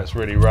sound, right? It's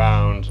really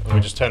round, and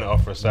we just turn it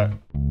off for a sec.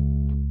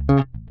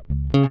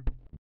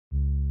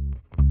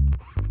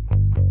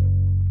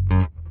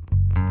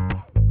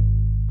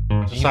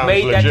 You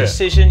made that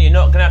decision. You're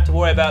not going to have to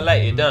worry about it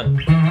later. You're done.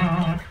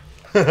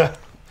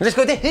 Let's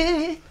go.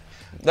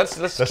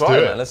 Let's try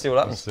it, man. Let's see what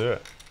happens. Let's do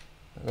it.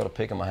 I've got a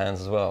pick in my hands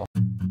as well.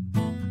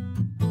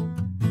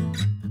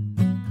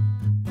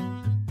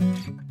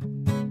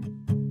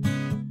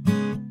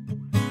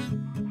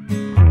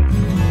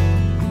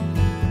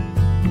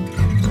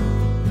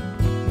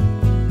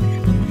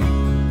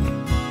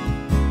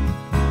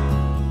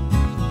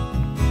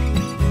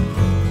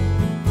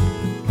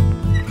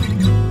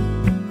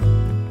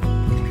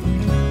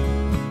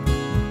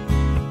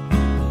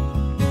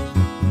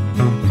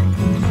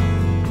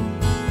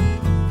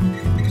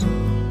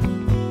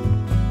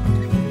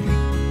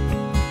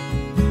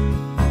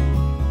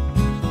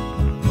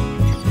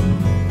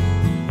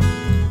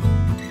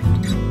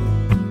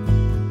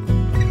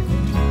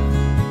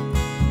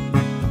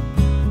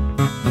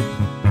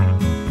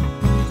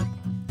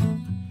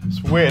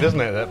 Weird,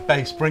 isn't it? That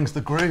bass brings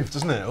the groove,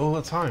 doesn't it, all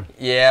the time?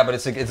 Yeah, but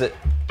it's a.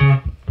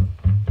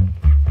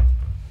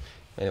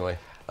 Anyway,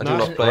 I do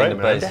love playing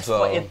the bass as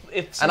well. And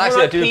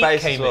actually, I do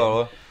bass as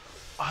well.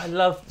 I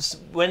love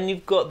when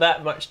you've got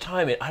that much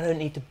time in. I don't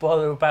need to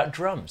bother about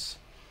drums.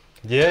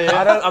 Yeah.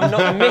 I'm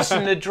not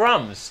missing the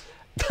drums.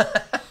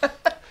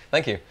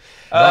 Thank you.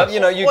 You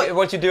know,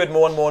 once you do it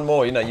more and more and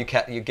more, you know, you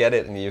get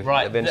it, and you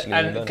eventually.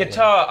 And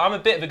guitar, I'm a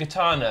bit of a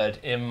guitar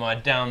nerd in my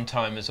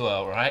downtime as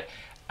well, right?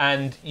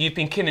 And you've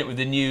been killing it with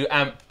the new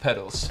amp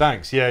pedals.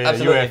 Thanks, yeah,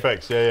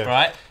 UAFX, yeah.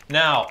 Right,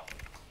 now,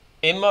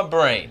 in my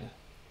brain,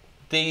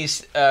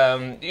 these,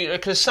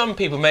 because some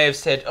people may have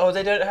said, oh,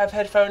 they don't have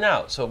headphone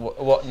outs or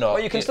whatnot.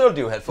 Well, you can still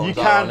do headphones.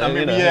 You can. I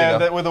mean,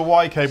 yeah, with a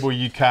Y cable,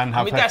 you can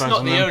have headphones. That's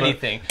not the only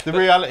thing. The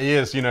reality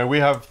is, you know, we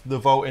have the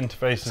Volt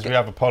interfaces, we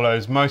have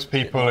Apollos. Most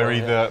people are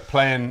either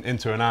playing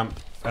into an amp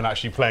and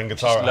actually playing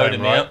guitar at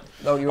home, right?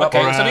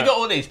 Okay, so we got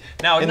all these.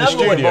 Now, in the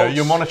studio,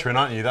 you're monitoring,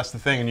 aren't you? That's the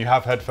thing, and you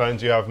have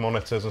headphones, you have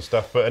monitors and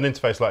stuff, but an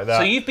interface like that.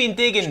 So you've been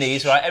digging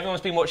these, right?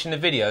 Everyone's been watching the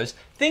videos.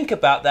 Think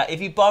about that.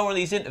 If you buy one of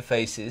these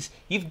interfaces,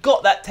 you've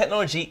got that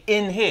technology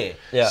in here.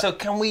 Yeah. So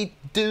can we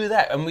do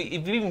that? And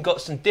we've even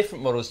got some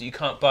different models that you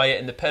can't buy yet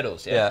in the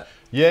pedals, yeah?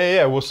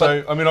 Yeah. Well,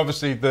 so, I mean,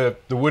 obviously, the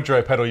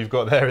Woodrow pedal you've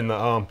got there in the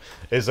arm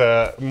is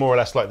more or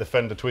less like the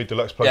Fender Tweed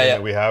Deluxe plugin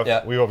that we have.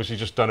 Yeah. We've obviously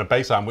just done a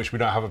bass amp, which we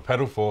don't have a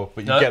pedal for,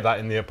 but you get that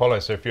in the Apollo.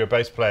 So if you're a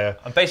bass player,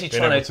 I'm basically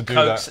trying to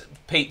coax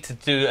Pete to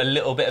do a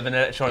little bit of an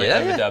electronic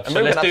overdub.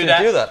 So let's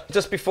do that.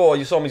 Just before,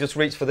 you saw me just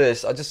reach for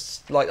this.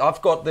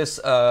 I've got this.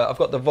 I've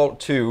got the Volt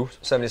 2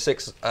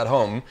 76 at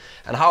home,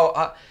 and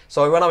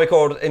so when I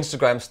record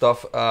Instagram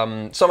stuff,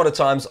 some of the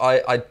times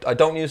I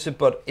don't use it,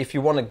 but if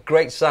you want a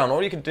great sound,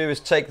 all you can do is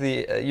take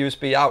the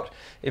USB out.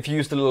 If you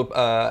use the little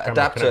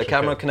adapter,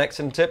 camera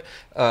connection tip,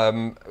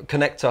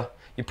 connector,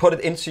 you put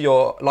it into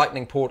your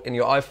Lightning port in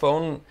your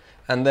iPhone,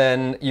 and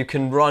then you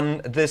can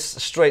run this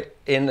straight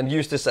in and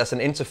use this as an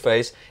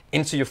interface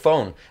into your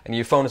phone. And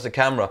your phone is the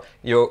camera.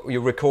 You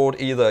record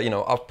either, you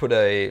know, I'll put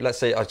let's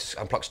say I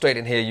plug straight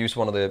in here, use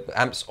one of the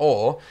amps,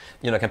 or,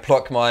 you know, I can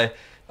plug my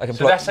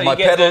that's how you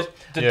get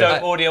the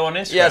dope audio on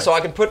Instagram. Yeah, so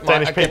I can put my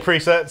Danish Pete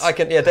presets.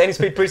 Danish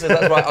Pete presets.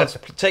 That's right. I'll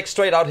take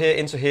straight out here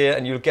into here,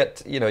 and you'll get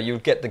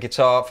the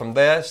guitar from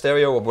there,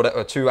 stereo or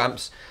whatever, 2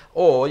 amps.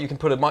 Or you can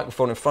put a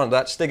microphone in front of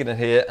that, stick it in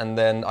here, and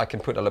then I can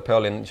put a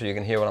lapel in so you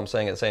can hear what I'm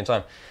saying at the same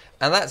time.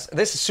 And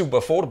this is super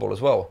affordable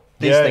as well.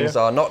 These things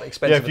are not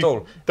expensive at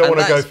all. Don't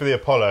want to go for the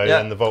Apollo,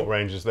 then the Volt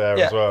range is there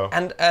as well.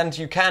 And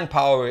you can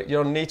power it. You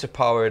don't need to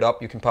power it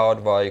up. You can power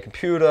it via your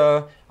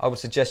computer. I would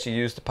suggest you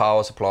use the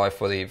power supply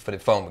for the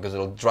phone, because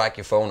it'll drag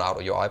your phone out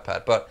or your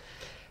iPad.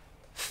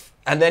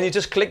 And then you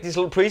just click these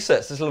little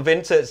presets, these little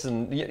vintage,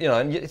 and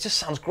and it just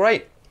sounds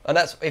great. And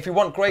that's, if you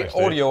want great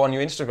audio on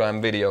your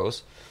Instagram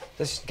videos,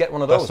 just get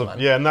one of those, man.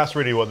 Yeah, and that's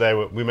really what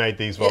we made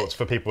these Volts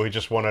for people who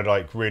just wanted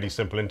like really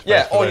simple interface.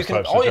 Yeah, or you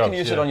can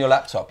use it on your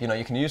laptop. You know,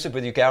 you can use it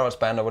with your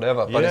GarageBand or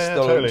whatever, but it's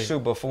still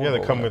super affordable. Yeah, they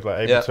come with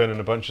like Ableton and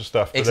a bunch of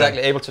stuff.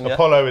 Exactly, Ableton.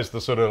 Apollo is the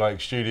sort of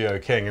like studio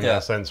king in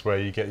that sense, where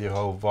you get your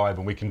whole vibe,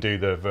 and we can do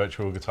the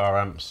virtual guitar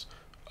amps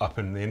up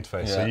in the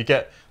interface. So you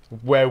get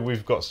where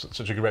we've got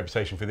such a good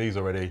reputation for these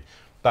already.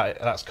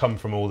 That's come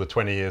from all the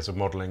 20 years of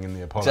modelling in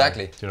the Apollo.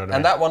 Exactly. Do you know what I mean?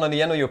 And that one on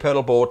the end of your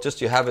pedal board,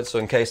 just you have it so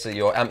in case that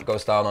your amp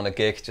goes down on a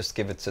gig, just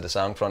give it to the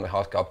sound front, the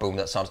hardcore, boom,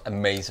 that sounds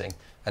amazing.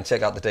 And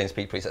check out the Danish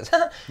Pete presets.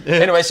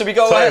 Anyway, so we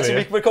go ahead, so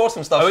we record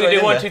some stuff. We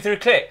do 1, 2, 3,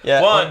 click.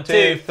 Yeah. 1,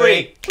 2,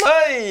 3,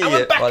 play! And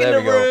we're back in the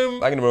room.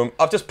 Back in the room.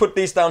 I've just put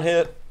these down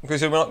here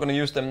because we're not going to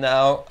use them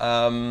now.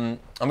 And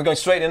we're going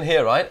straight in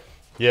here, right?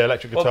 Yeah,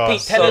 electric guitar. Well,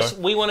 Pete, tell us,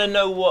 we want to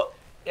know what,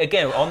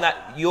 again, on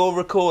that, you're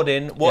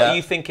recording, what are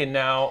you thinking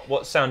now?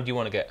 What sound do you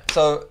want to get?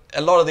 So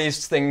a lot of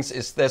these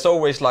things, there's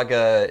always like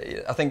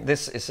I think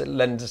this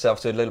lends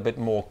itself to a little bit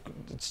more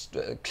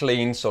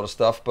clean sort of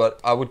stuff, but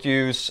I would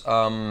use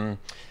a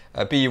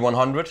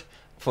BE100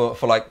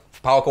 for like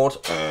power chords,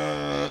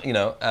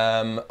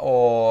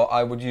 or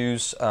I would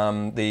use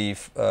the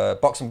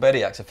Box and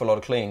Betty actually for a lot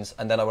of cleans,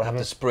 and then I would have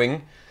the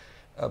Spring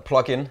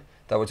plug-in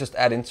that would just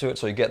add into it,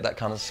 so you get that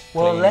kind of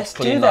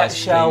clean, nice,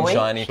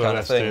 shiny kind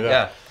of thing.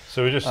 Yeah.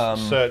 So we just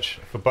search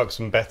for Bucks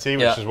and Betty,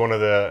 which is one of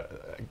the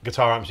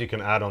guitar amps you can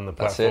add on the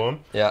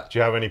platform. Yeah. Do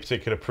you have any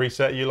particular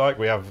preset you like?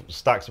 We have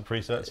stacks of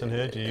presets in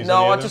here. Do you use No,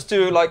 any I of them? just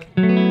do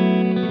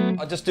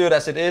I just do it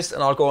as it is,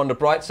 and I'll go on the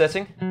bright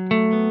setting.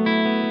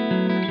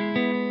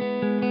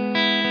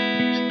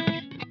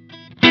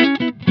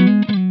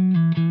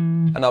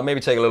 And I'll maybe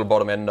take a little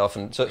bottom end off,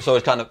 and so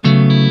it's kind of.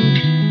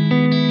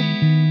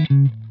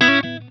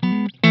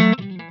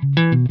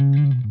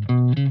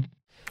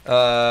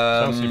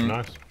 Sounds super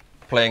nice.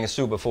 Playing a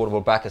super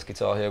affordable backup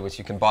guitar here, which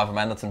you can buy from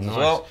Andertons as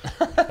well.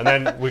 And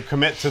then we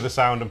commit to the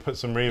sound and put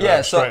some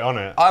reverb straight on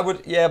it. I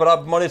would, but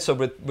I'd monitor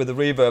with the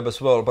reverb as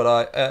well.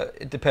 But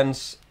it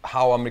depends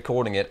how I'm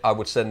recording it. I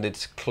would send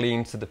it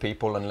clean to the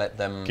people and let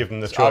them give them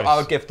the choice. I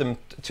would give them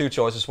 2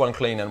 choices: one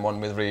clean and one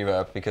with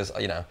reverb, because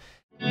And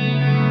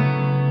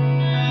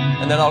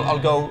then I'll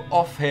go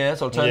off here,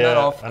 so I'll turn that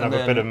off and have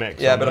a bit of mix.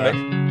 Yeah, a bit of mix.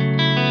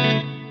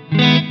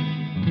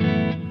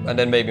 And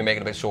then maybe make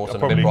it a bit shorter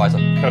and a bit brighter.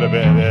 brighter. Cut a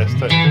bit of this,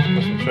 put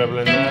some treble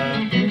in there.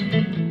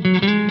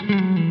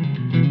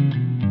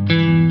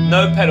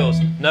 No pedals,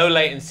 no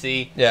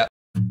latency. Yeah.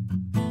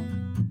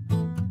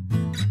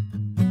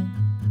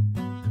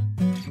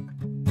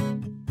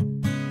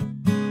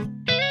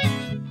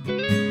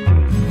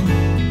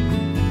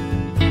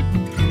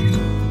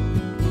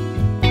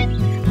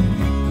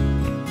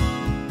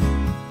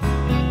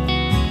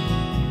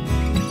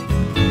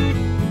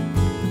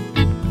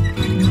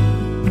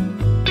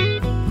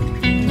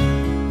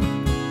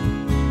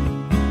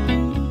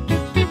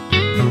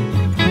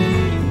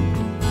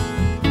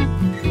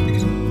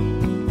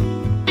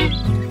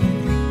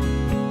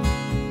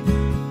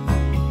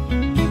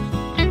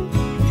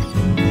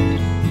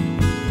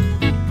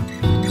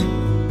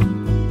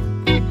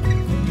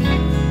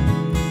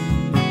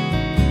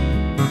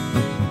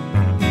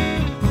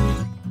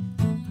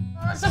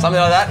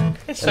 Something like that.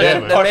 And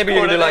then maybe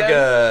you can do like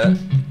a,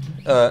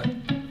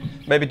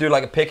 maybe do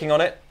like a picking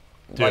on it,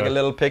 like a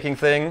little picking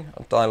thing.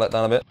 I'll dial it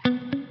down a bit.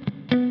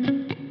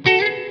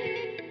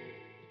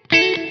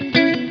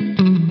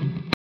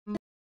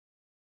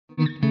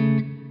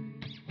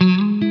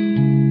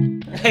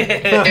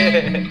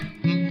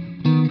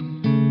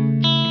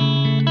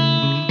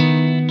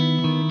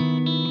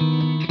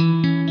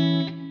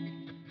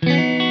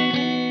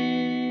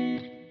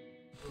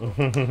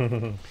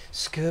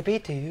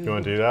 Scooby-Doo. You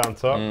want to do that on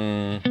top?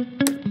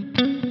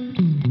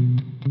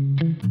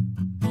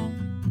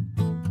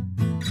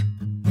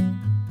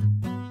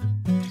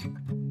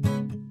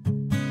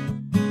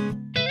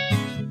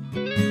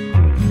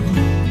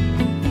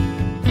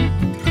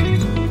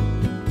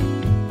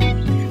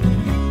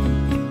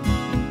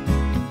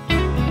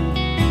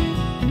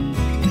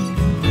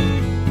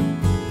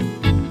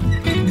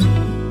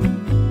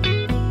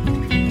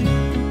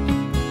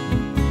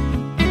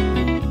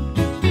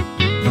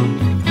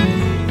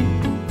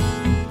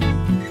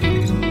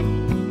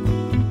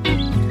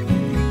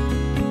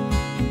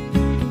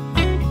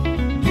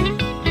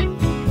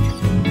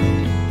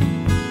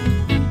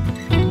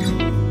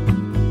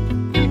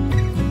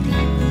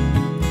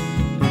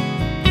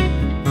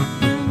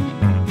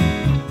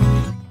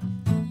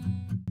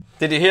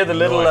 Did you hear the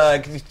little,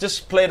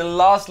 just play the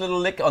last little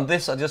lick on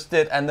this I just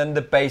did, and then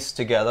the bass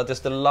together,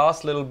 just the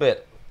last little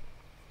bit.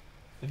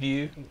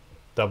 View.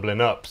 Doubling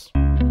ups.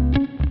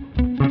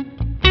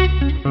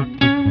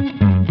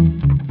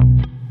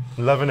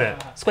 Loving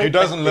it. Who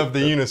doesn't love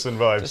the unison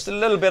vibes? Just a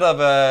little bit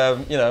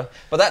of, you know,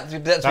 but that's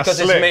because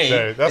slick, it's me.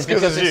 Though. That's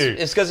because it's you.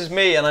 It's because it's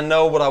me, and I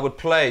know what I would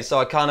play, so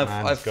I kind of,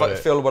 I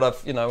feel what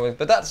I've, you know,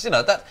 but that's, you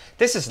know,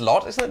 this is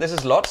lot, isn't it? This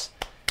is lots.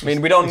 I mean,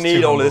 we don't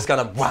need all of this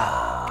kind of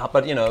wah,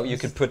 but you know, you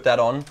could put that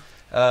on.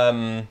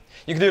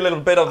 You can do a little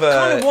bit of.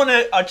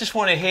 I just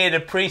want to hear the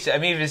preset. I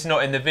mean, if it's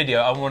not in the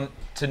video, I want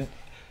to.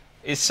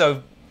 It's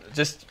so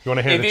just. You want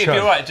to hear the if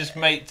you're right, just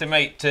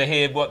to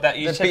hear what that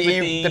you said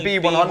the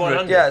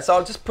B100. Yeah, so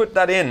I'll just put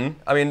that in.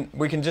 I mean,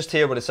 we can just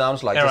hear what it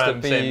sounds like. Just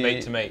I'm saying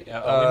mate to mate.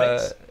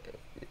 Remix.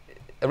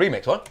 A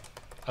remix, what?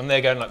 I'm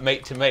there going like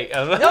mate to mate.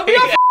 Of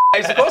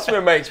course we're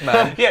mates,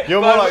 man. Yeah,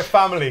 you're more like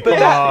family. But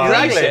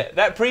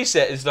that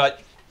preset is like.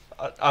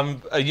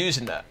 I'm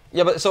using that.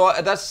 Yeah, but so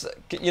that's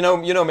you know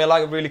me. I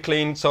like a really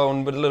clean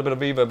tone with a little bit of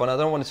reverb, but I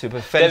don't want it to be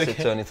offensive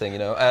to anything, you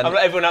know. And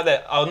everyone out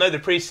there, I'll know the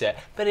preset,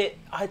 but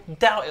I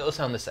doubt it'll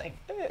sound the same.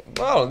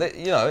 Well,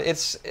 you know,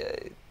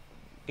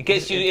 it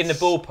gets you in the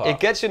ballpark. It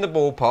gets you in the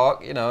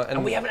ballpark, you know.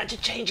 And we haven't had to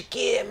change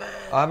gear, man.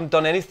 I haven't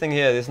done anything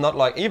here. It's not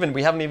like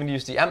we haven't even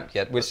used the amp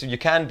yet, which you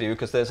can do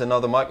because there's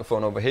another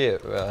microphone over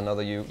here,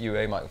 another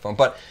UA microphone.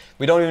 But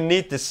we don't even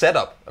need this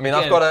setught. I mean,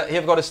 I've got a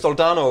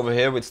Stoldano over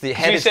here, which the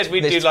head is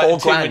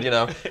 $4 grand, you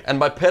know, and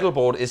my pedal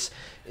board is,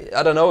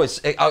 I don't know,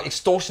 it's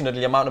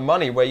extortionately amount of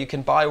money where you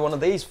can buy one of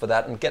these for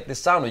that and get this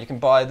sound, or you can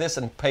buy this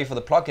and pay for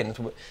the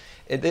plugin.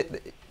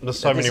 There's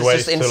so many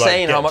ways to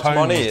insane like, how much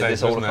money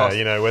this all costs.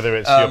 You know, whether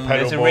it's your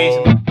pedal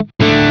board.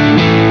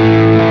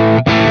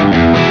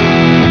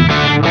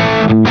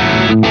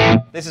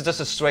 This is just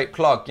a straight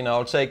plug, you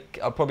know.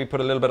 I'll probably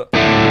put a little bit of,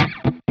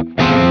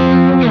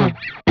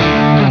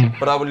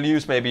 but I will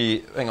use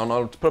maybe, hang on,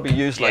 I'll probably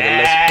use like a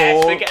Les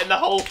Paul. We're getting the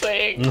whole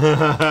thing.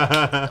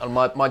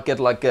 I might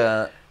get like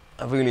a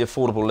really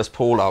affordable Les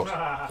Paul out.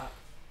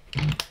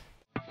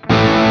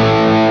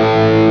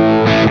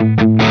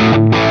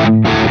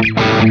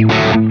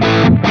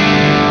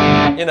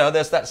 You know,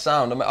 there's that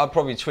sound. I mean, I'll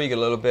probably tweak it a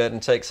little bit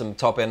and take some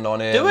top end on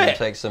it. Do it. And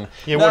take some.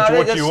 Yeah,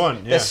 what do you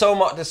want? Yeah. There's so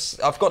much.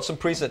 I've got some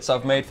presets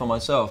I've made for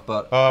myself,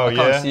 but I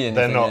can't see anything.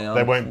 They're not.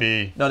 They won't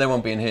be. No, they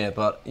won't be in here.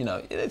 But you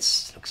know, it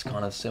looks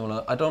kind of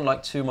similar. I don't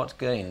like too much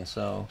gain,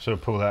 so. So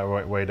pull that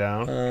right way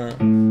down.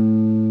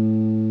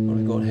 What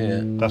have we got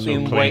here? That's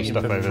all clean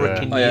stuff over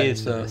there. Oh, yeah,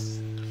 so.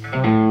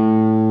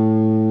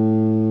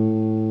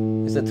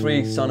 Is there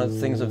three kind of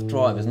things of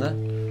drive, isn't there?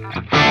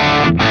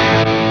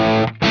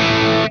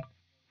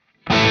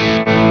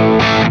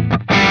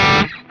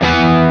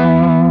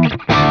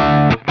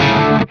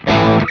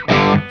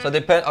 So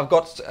I've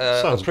got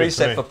a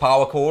preset for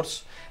power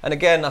chords, and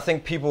again, I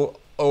think people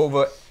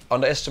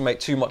underestimate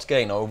too much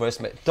gain.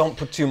 Don't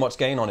put too much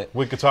gain on it.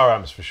 With guitar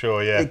amps, for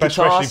sure, yeah.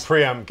 Especially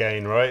preamp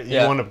gain, right? You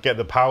want to get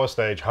the power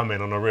stage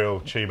humming on a real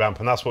tube amp,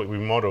 and that's what we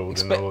modelled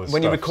in all this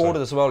when stuff, you record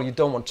it as well, you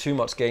don't want too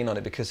much gain on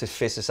it because it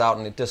fizzes out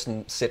and it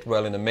doesn't sit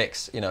well in a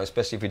mix. You know,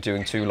 especially if you're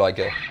doing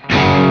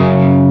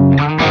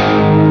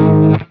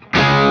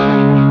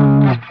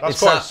That's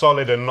quite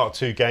solid and not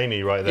too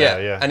gainy right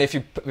there, yeah. And if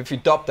you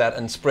dub that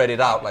and spread it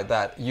out like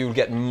that, you'll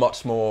get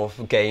much more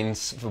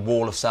gains, the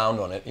wall of sound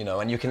on it, you know,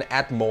 and you can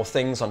add more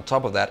things on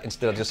top of that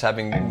instead of just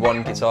having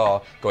one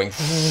guitar going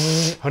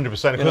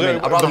 100%,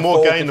 because the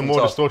more gain, the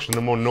more distortion,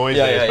 the more noise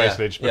it is,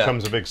 basically. It just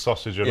becomes a big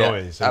sausage of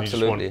noise. And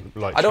absolutely. you just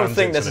want, like, I don't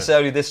think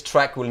necessarily this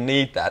track will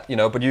need that, you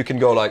know, but you can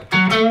go like,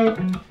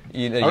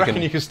 I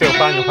reckon you can still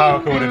bang a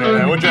power chord in it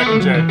there. What do you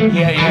reckon, Joe?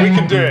 Yeah. We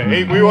can do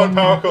it. We want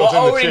power chords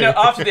in the tune. No,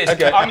 after this,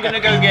 I'm going to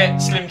go get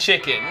Slim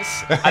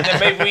Chickens, and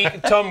then maybe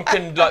Tom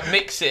can like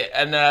mix it,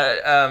 and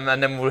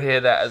then we'll hear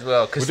that as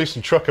well. We'll do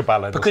some trucker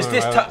ballads. Because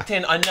this tucked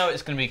in, I know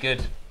it's going to be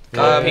good.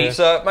 So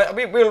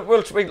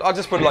I'll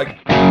just put like.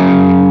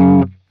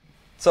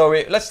 So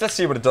let's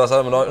see what it does. I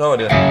have no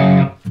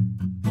idea.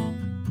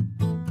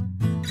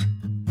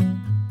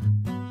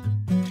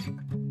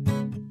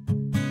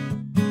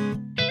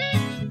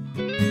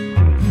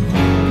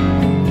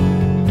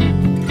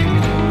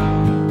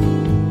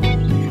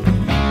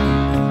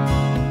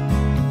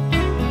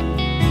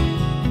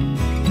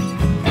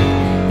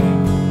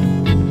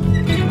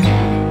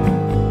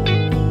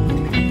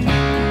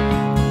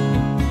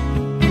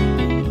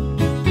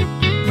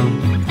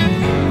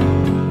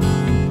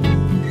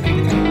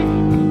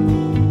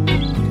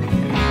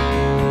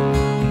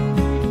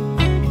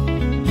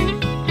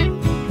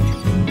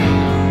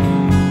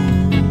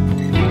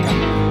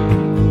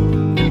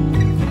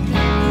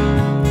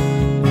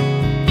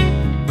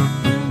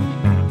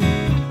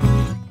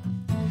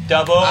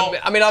 Double.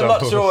 I mean, I'm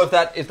not sure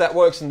if that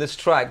works in this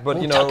track, but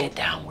we'll you know. Tuck it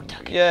down. We'll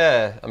tuck it.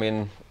 Yeah, I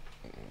mean.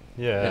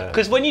 Yeah.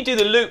 Because when you do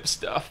the loop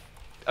stuff,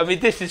 I mean,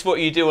 this is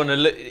what you do on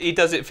a. He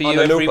does it for you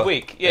every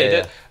week.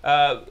 Yeah.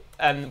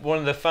 And one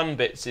of the fun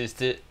bits is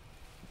that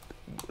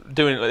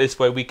doing it like this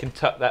way, we can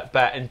tuck that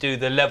back and do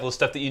the level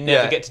stuff that you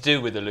never get to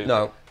do with the loop.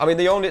 No, I mean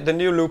the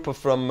new looper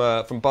from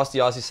Boss the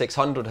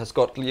RC600 has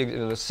got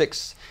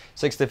six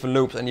different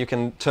loops, and you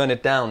can turn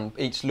it down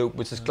each loop,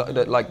 which is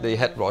like the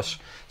head rush.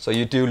 So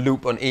you do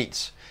loop on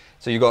each.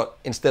 So you got,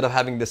 instead of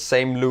having the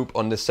same loop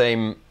on the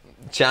same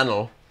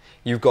channel,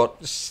 you've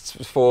got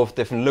 4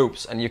 different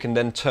loops, and you can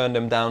then turn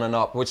them down and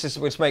up,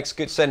 which makes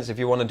good sense if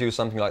you want to do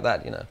something like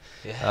that, you know.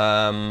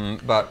 Yeah.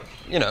 But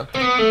you know,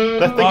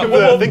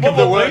 think of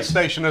the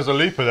workstation as a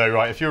looper, though,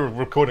 right? If you're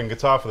recording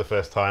guitar for the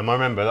first time, I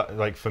remember that,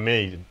 like for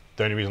me,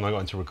 the only reason I got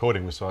into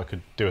recording was so I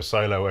could do a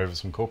solo over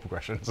some chord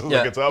progressions as a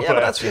guitar player. But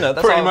that's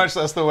pretty much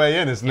that's the way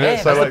in, isn't it? Yeah,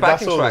 so that's the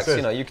backing tracks.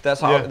 You know,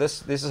 that's how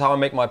this is how I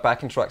make my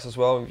backing tracks as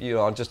well. You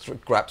know, I'll just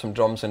grab some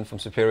drums in from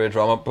Superior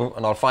Drummer, boom,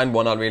 and I'll find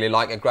one I really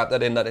like and grab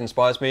that in that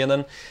inspires me, and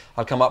then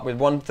I'll come up with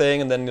one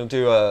thing, and then you'll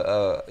do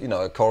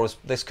a chorus.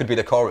 This could be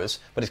the chorus,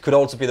 but it could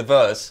also be the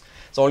verse.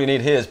 So all you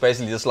need here is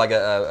basically just like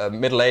a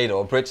middle 8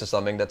 or a bridge or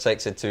something that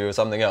takes it to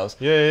something else.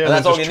 Yeah. And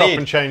that's all you need. Chop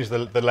and change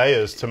the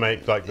layers to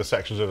make like the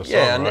sections of a song.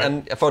 Yeah, right?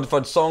 and for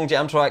the song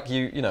jam track,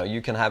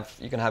 you can have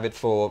it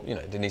for, you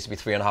know, it needs to be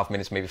 3.5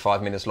 minutes, maybe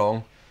 5 minutes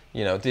long.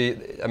 You know, the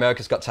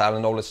America's Got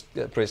Talent, all this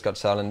British Got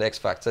Talent, X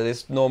Factor,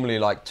 it's normally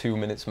like 2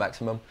 minutes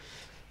maximum,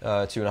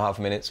 2.5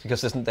 minutes,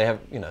 because they have,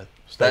 you know,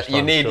 that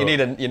you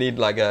need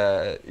like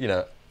a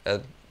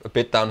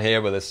bit down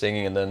here where they're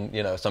singing, and then,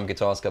 you know, some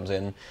guitars comes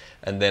in,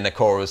 and then a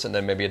chorus, and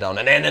then maybe a down,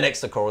 and then an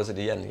extra chorus at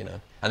the end, you know,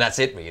 and that's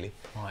it really.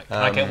 Right, can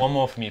I get one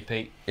more from you,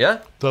 Pete? Yeah.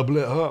 Double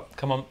it up.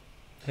 Come on.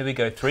 Here we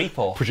go.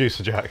 3/4.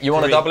 Producer Jack. You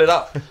want to double it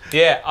up?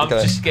 Yeah, I'm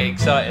just getting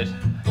excited.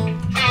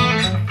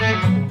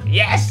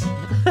 Yes.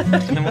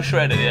 And then we'll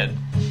shred at the end.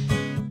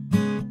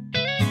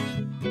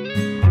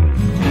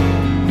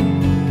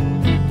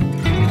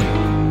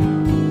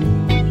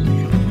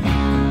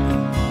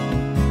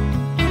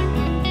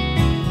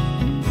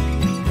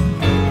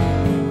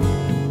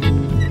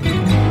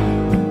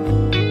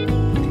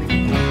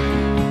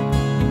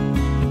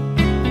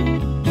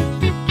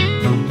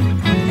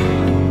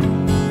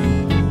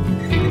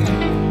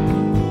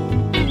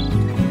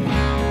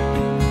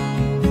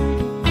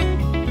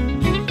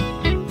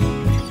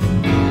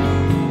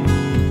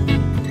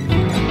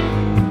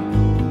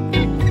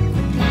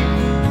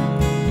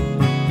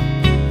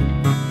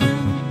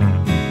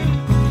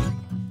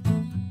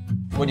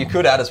 What you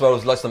could add as well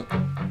is like some.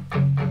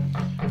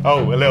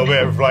 Oh, a little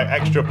bit of like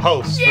extra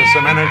pulse for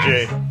some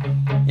energy.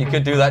 You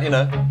could do that, you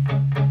know.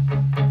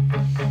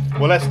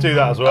 Well, let's do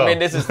that as well. I mean,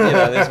 this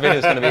video is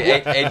going to be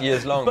 8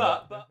 years long.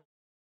 But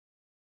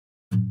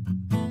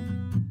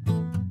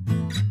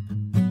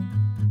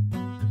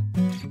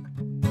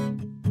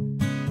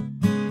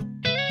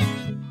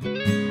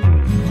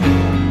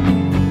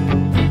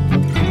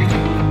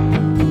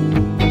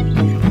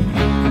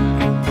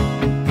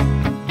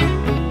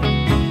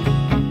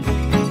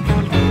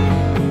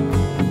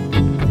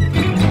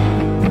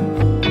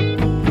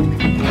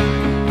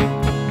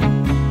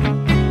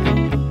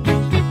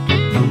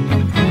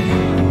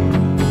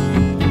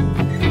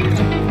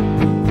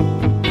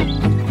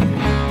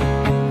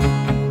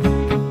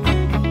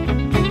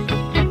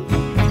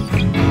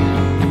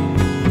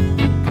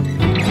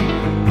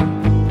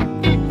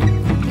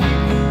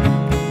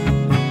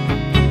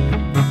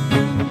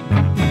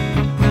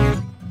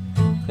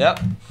yeah.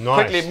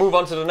 Nice. Quickly move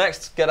on to the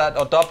next. Get that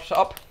or dub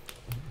up.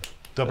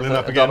 Doubling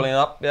up again. Doubling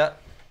up, yeah.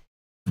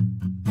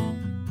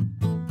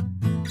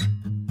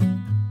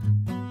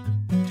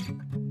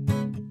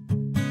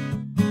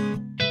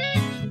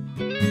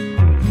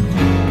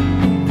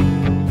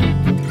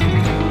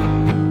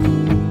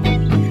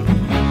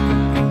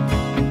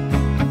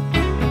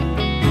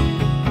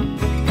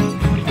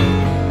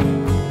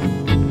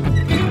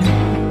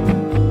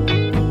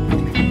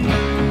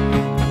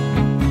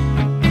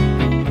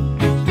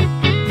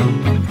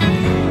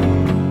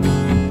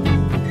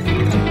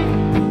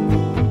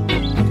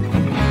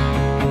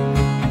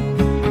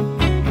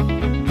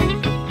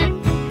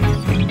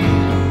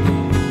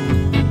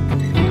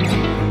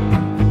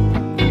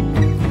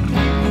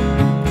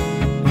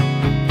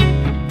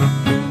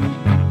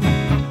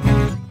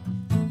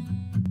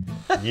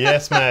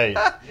 Yes, mate.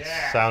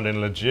 Yeah.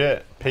 Sounding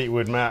legit.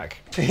 Petewood Mac.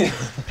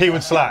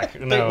 Petewood Slack.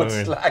 No,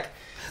 Petewood Slack.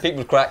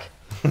 Petewood Crack.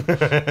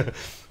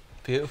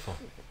 Beautiful.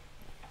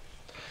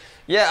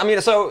 Yeah, I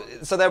mean, so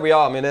there we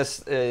are. I mean,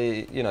 there's,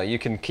 you know, you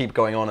can keep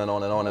going on and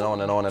on and on and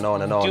on and on and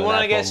on and on. Do you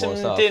want to get some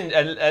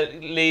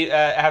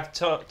have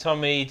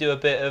Tommy do a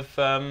bit of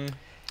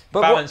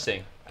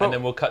balancing, and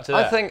then we'll cut to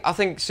that? I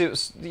think,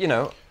 you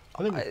know,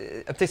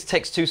 this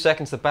takes 2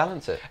 seconds to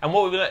balance it. And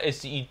what we've got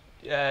is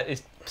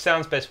it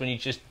sounds best when you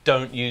just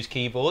don't use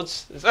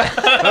keyboards. What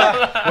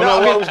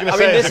I was going to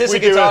say is if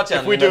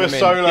we do a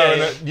solo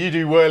and you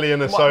do whirly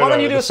and a solo. Why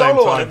don't you do a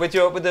solo on it with the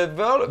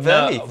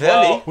Verli?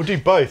 Well, we'll do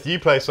both. You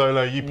play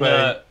solo, you play.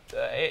 No,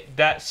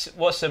 that's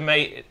what's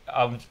amazing.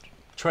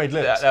 Trade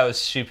lips. That was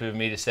stupid of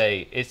me to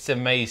say. It's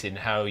amazing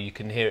how you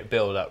can hear it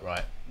build up,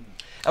 right?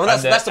 I mean,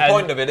 that's the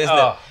point of it, isn't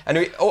it? And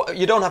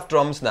you don't have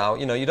drums now.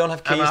 You know, you don't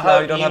have keys now.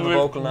 You don't have a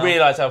vocal now.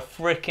 Realise how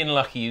freaking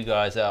lucky you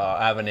guys are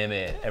having him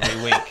here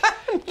every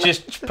week,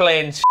 just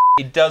playing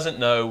he doesn't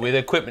know with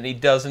equipment he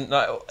doesn't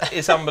know.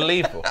 It's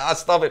unbelievable.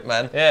 Stop it,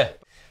 man. Yeah.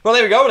 Well,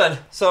 there we go then.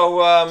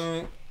 So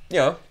you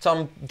know,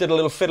 Tom did a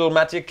little fiddle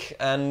magic,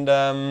 and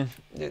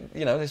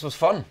you know, this was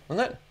fun,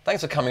 wasn't it?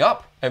 Thanks for coming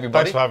up,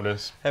 everybody. Thanks for having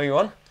us,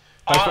 everyone.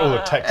 Thanks for all the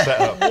tech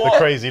setup, the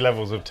crazy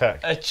levels of tech.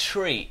 A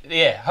treat.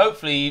 Yeah.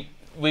 Hopefully,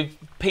 we've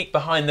peeked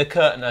behind the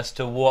curtain as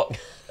to what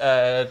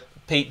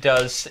Pete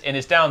does in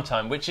his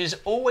downtime, which is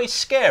always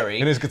scary.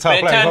 In his guitar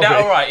playing hobby. It turned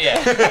out all right,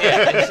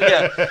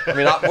 yeah. I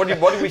mean,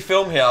 what did we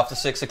film here after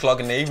 6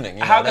 o'clock in the evening?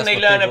 You How can they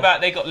learn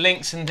about? They got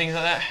links and things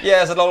like that.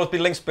 Yeah, there's always be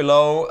links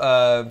below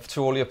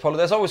to all your Apollo.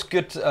 There's always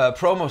good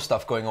promo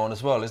stuff going on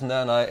as well, isn't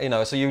there? And you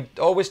know, so you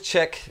always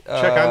check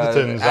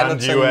Andertons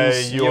and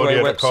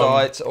UA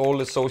websites, all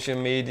the social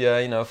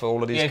media, you know, for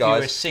all of these guys. If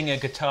you're a singer,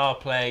 guitar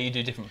player, you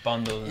do different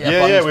bundles.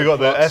 Yeah, we've got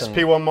the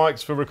SP1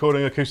 mics for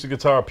recording acoustic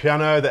guitar or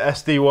piano. The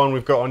SD1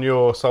 we've got on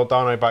your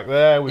Soldano back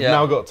there. We've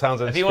now got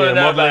Townsend Sphere modelling mics. If you want to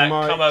know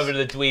about it, come over to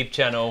the Dweeb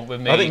channel with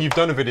me. I think you've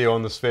done a video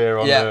on the Sphere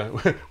on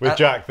with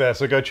Jack there,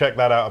 so go check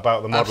that out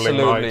about the modelling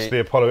mics,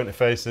 the Apollo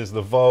interfaces,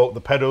 the Volt,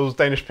 the pedals,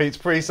 Danish Pete's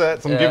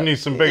presets. I'm giving you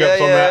some big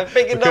ups on that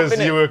because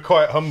you were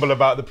quite humble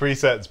about the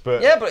presets,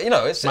 but you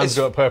know, it's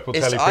got purple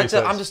telly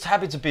presets. I'm just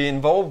happy to be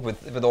involved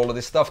with all of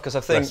this stuff because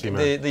I think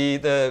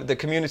the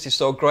community is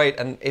so great,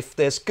 and if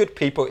there's good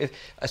people,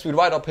 as we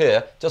write up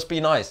here, just be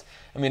nice.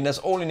 I mean, that's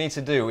all you need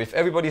to do. If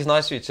everybody's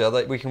nice to each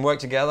other, we can work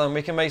together and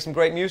we can make some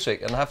great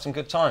music and have some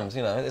good times.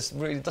 You know, it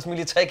doesn't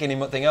really take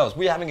anything else.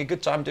 We're having a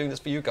good time doing this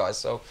for you guys,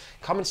 so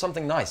comment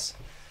something nice.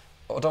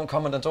 Or don't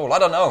comment at all. I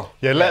don't know.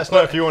 Yeah, let us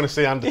know if you want to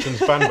see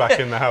Andertons band back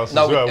in the house as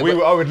well.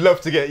 I would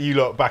love to get you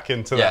lot back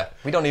into that.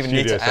 Yeah, we don't even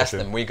need to ask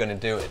them. We're going to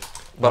do it.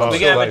 But we're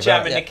going to have a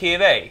jam in the key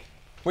of A.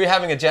 We're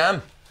having a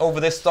jam over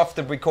this stuff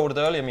that we recorded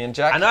earlier, me and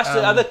Jack. And that's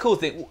the other cool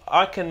thing.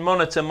 I can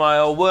monitor my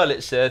old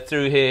Wurlitzer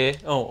through here.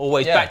 Oh,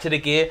 always back to the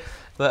gear.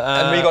 But,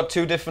 and we got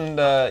two different,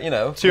 you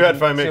know, two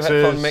headphone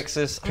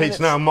mixes. Pete's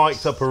now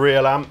mic'd up a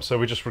real amp, so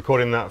we're just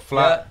recording that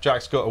flat.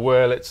 Jack's got a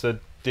Wurlitzer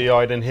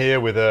DI'd in here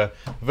with a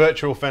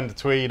virtual Fender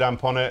Tweed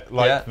amp on it,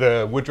 like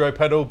the Woodrow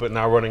pedal, but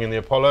now running in the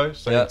Apollo,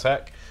 same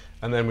tech.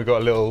 And then we've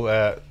got a little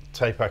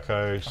tape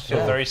echo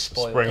very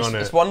spoiled. Spring on it.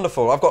 It's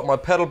wonderful. I've got my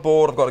pedal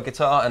board, I've got a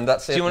guitar, and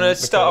that's it. Do you want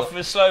to start off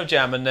with a slow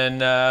jam and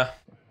then...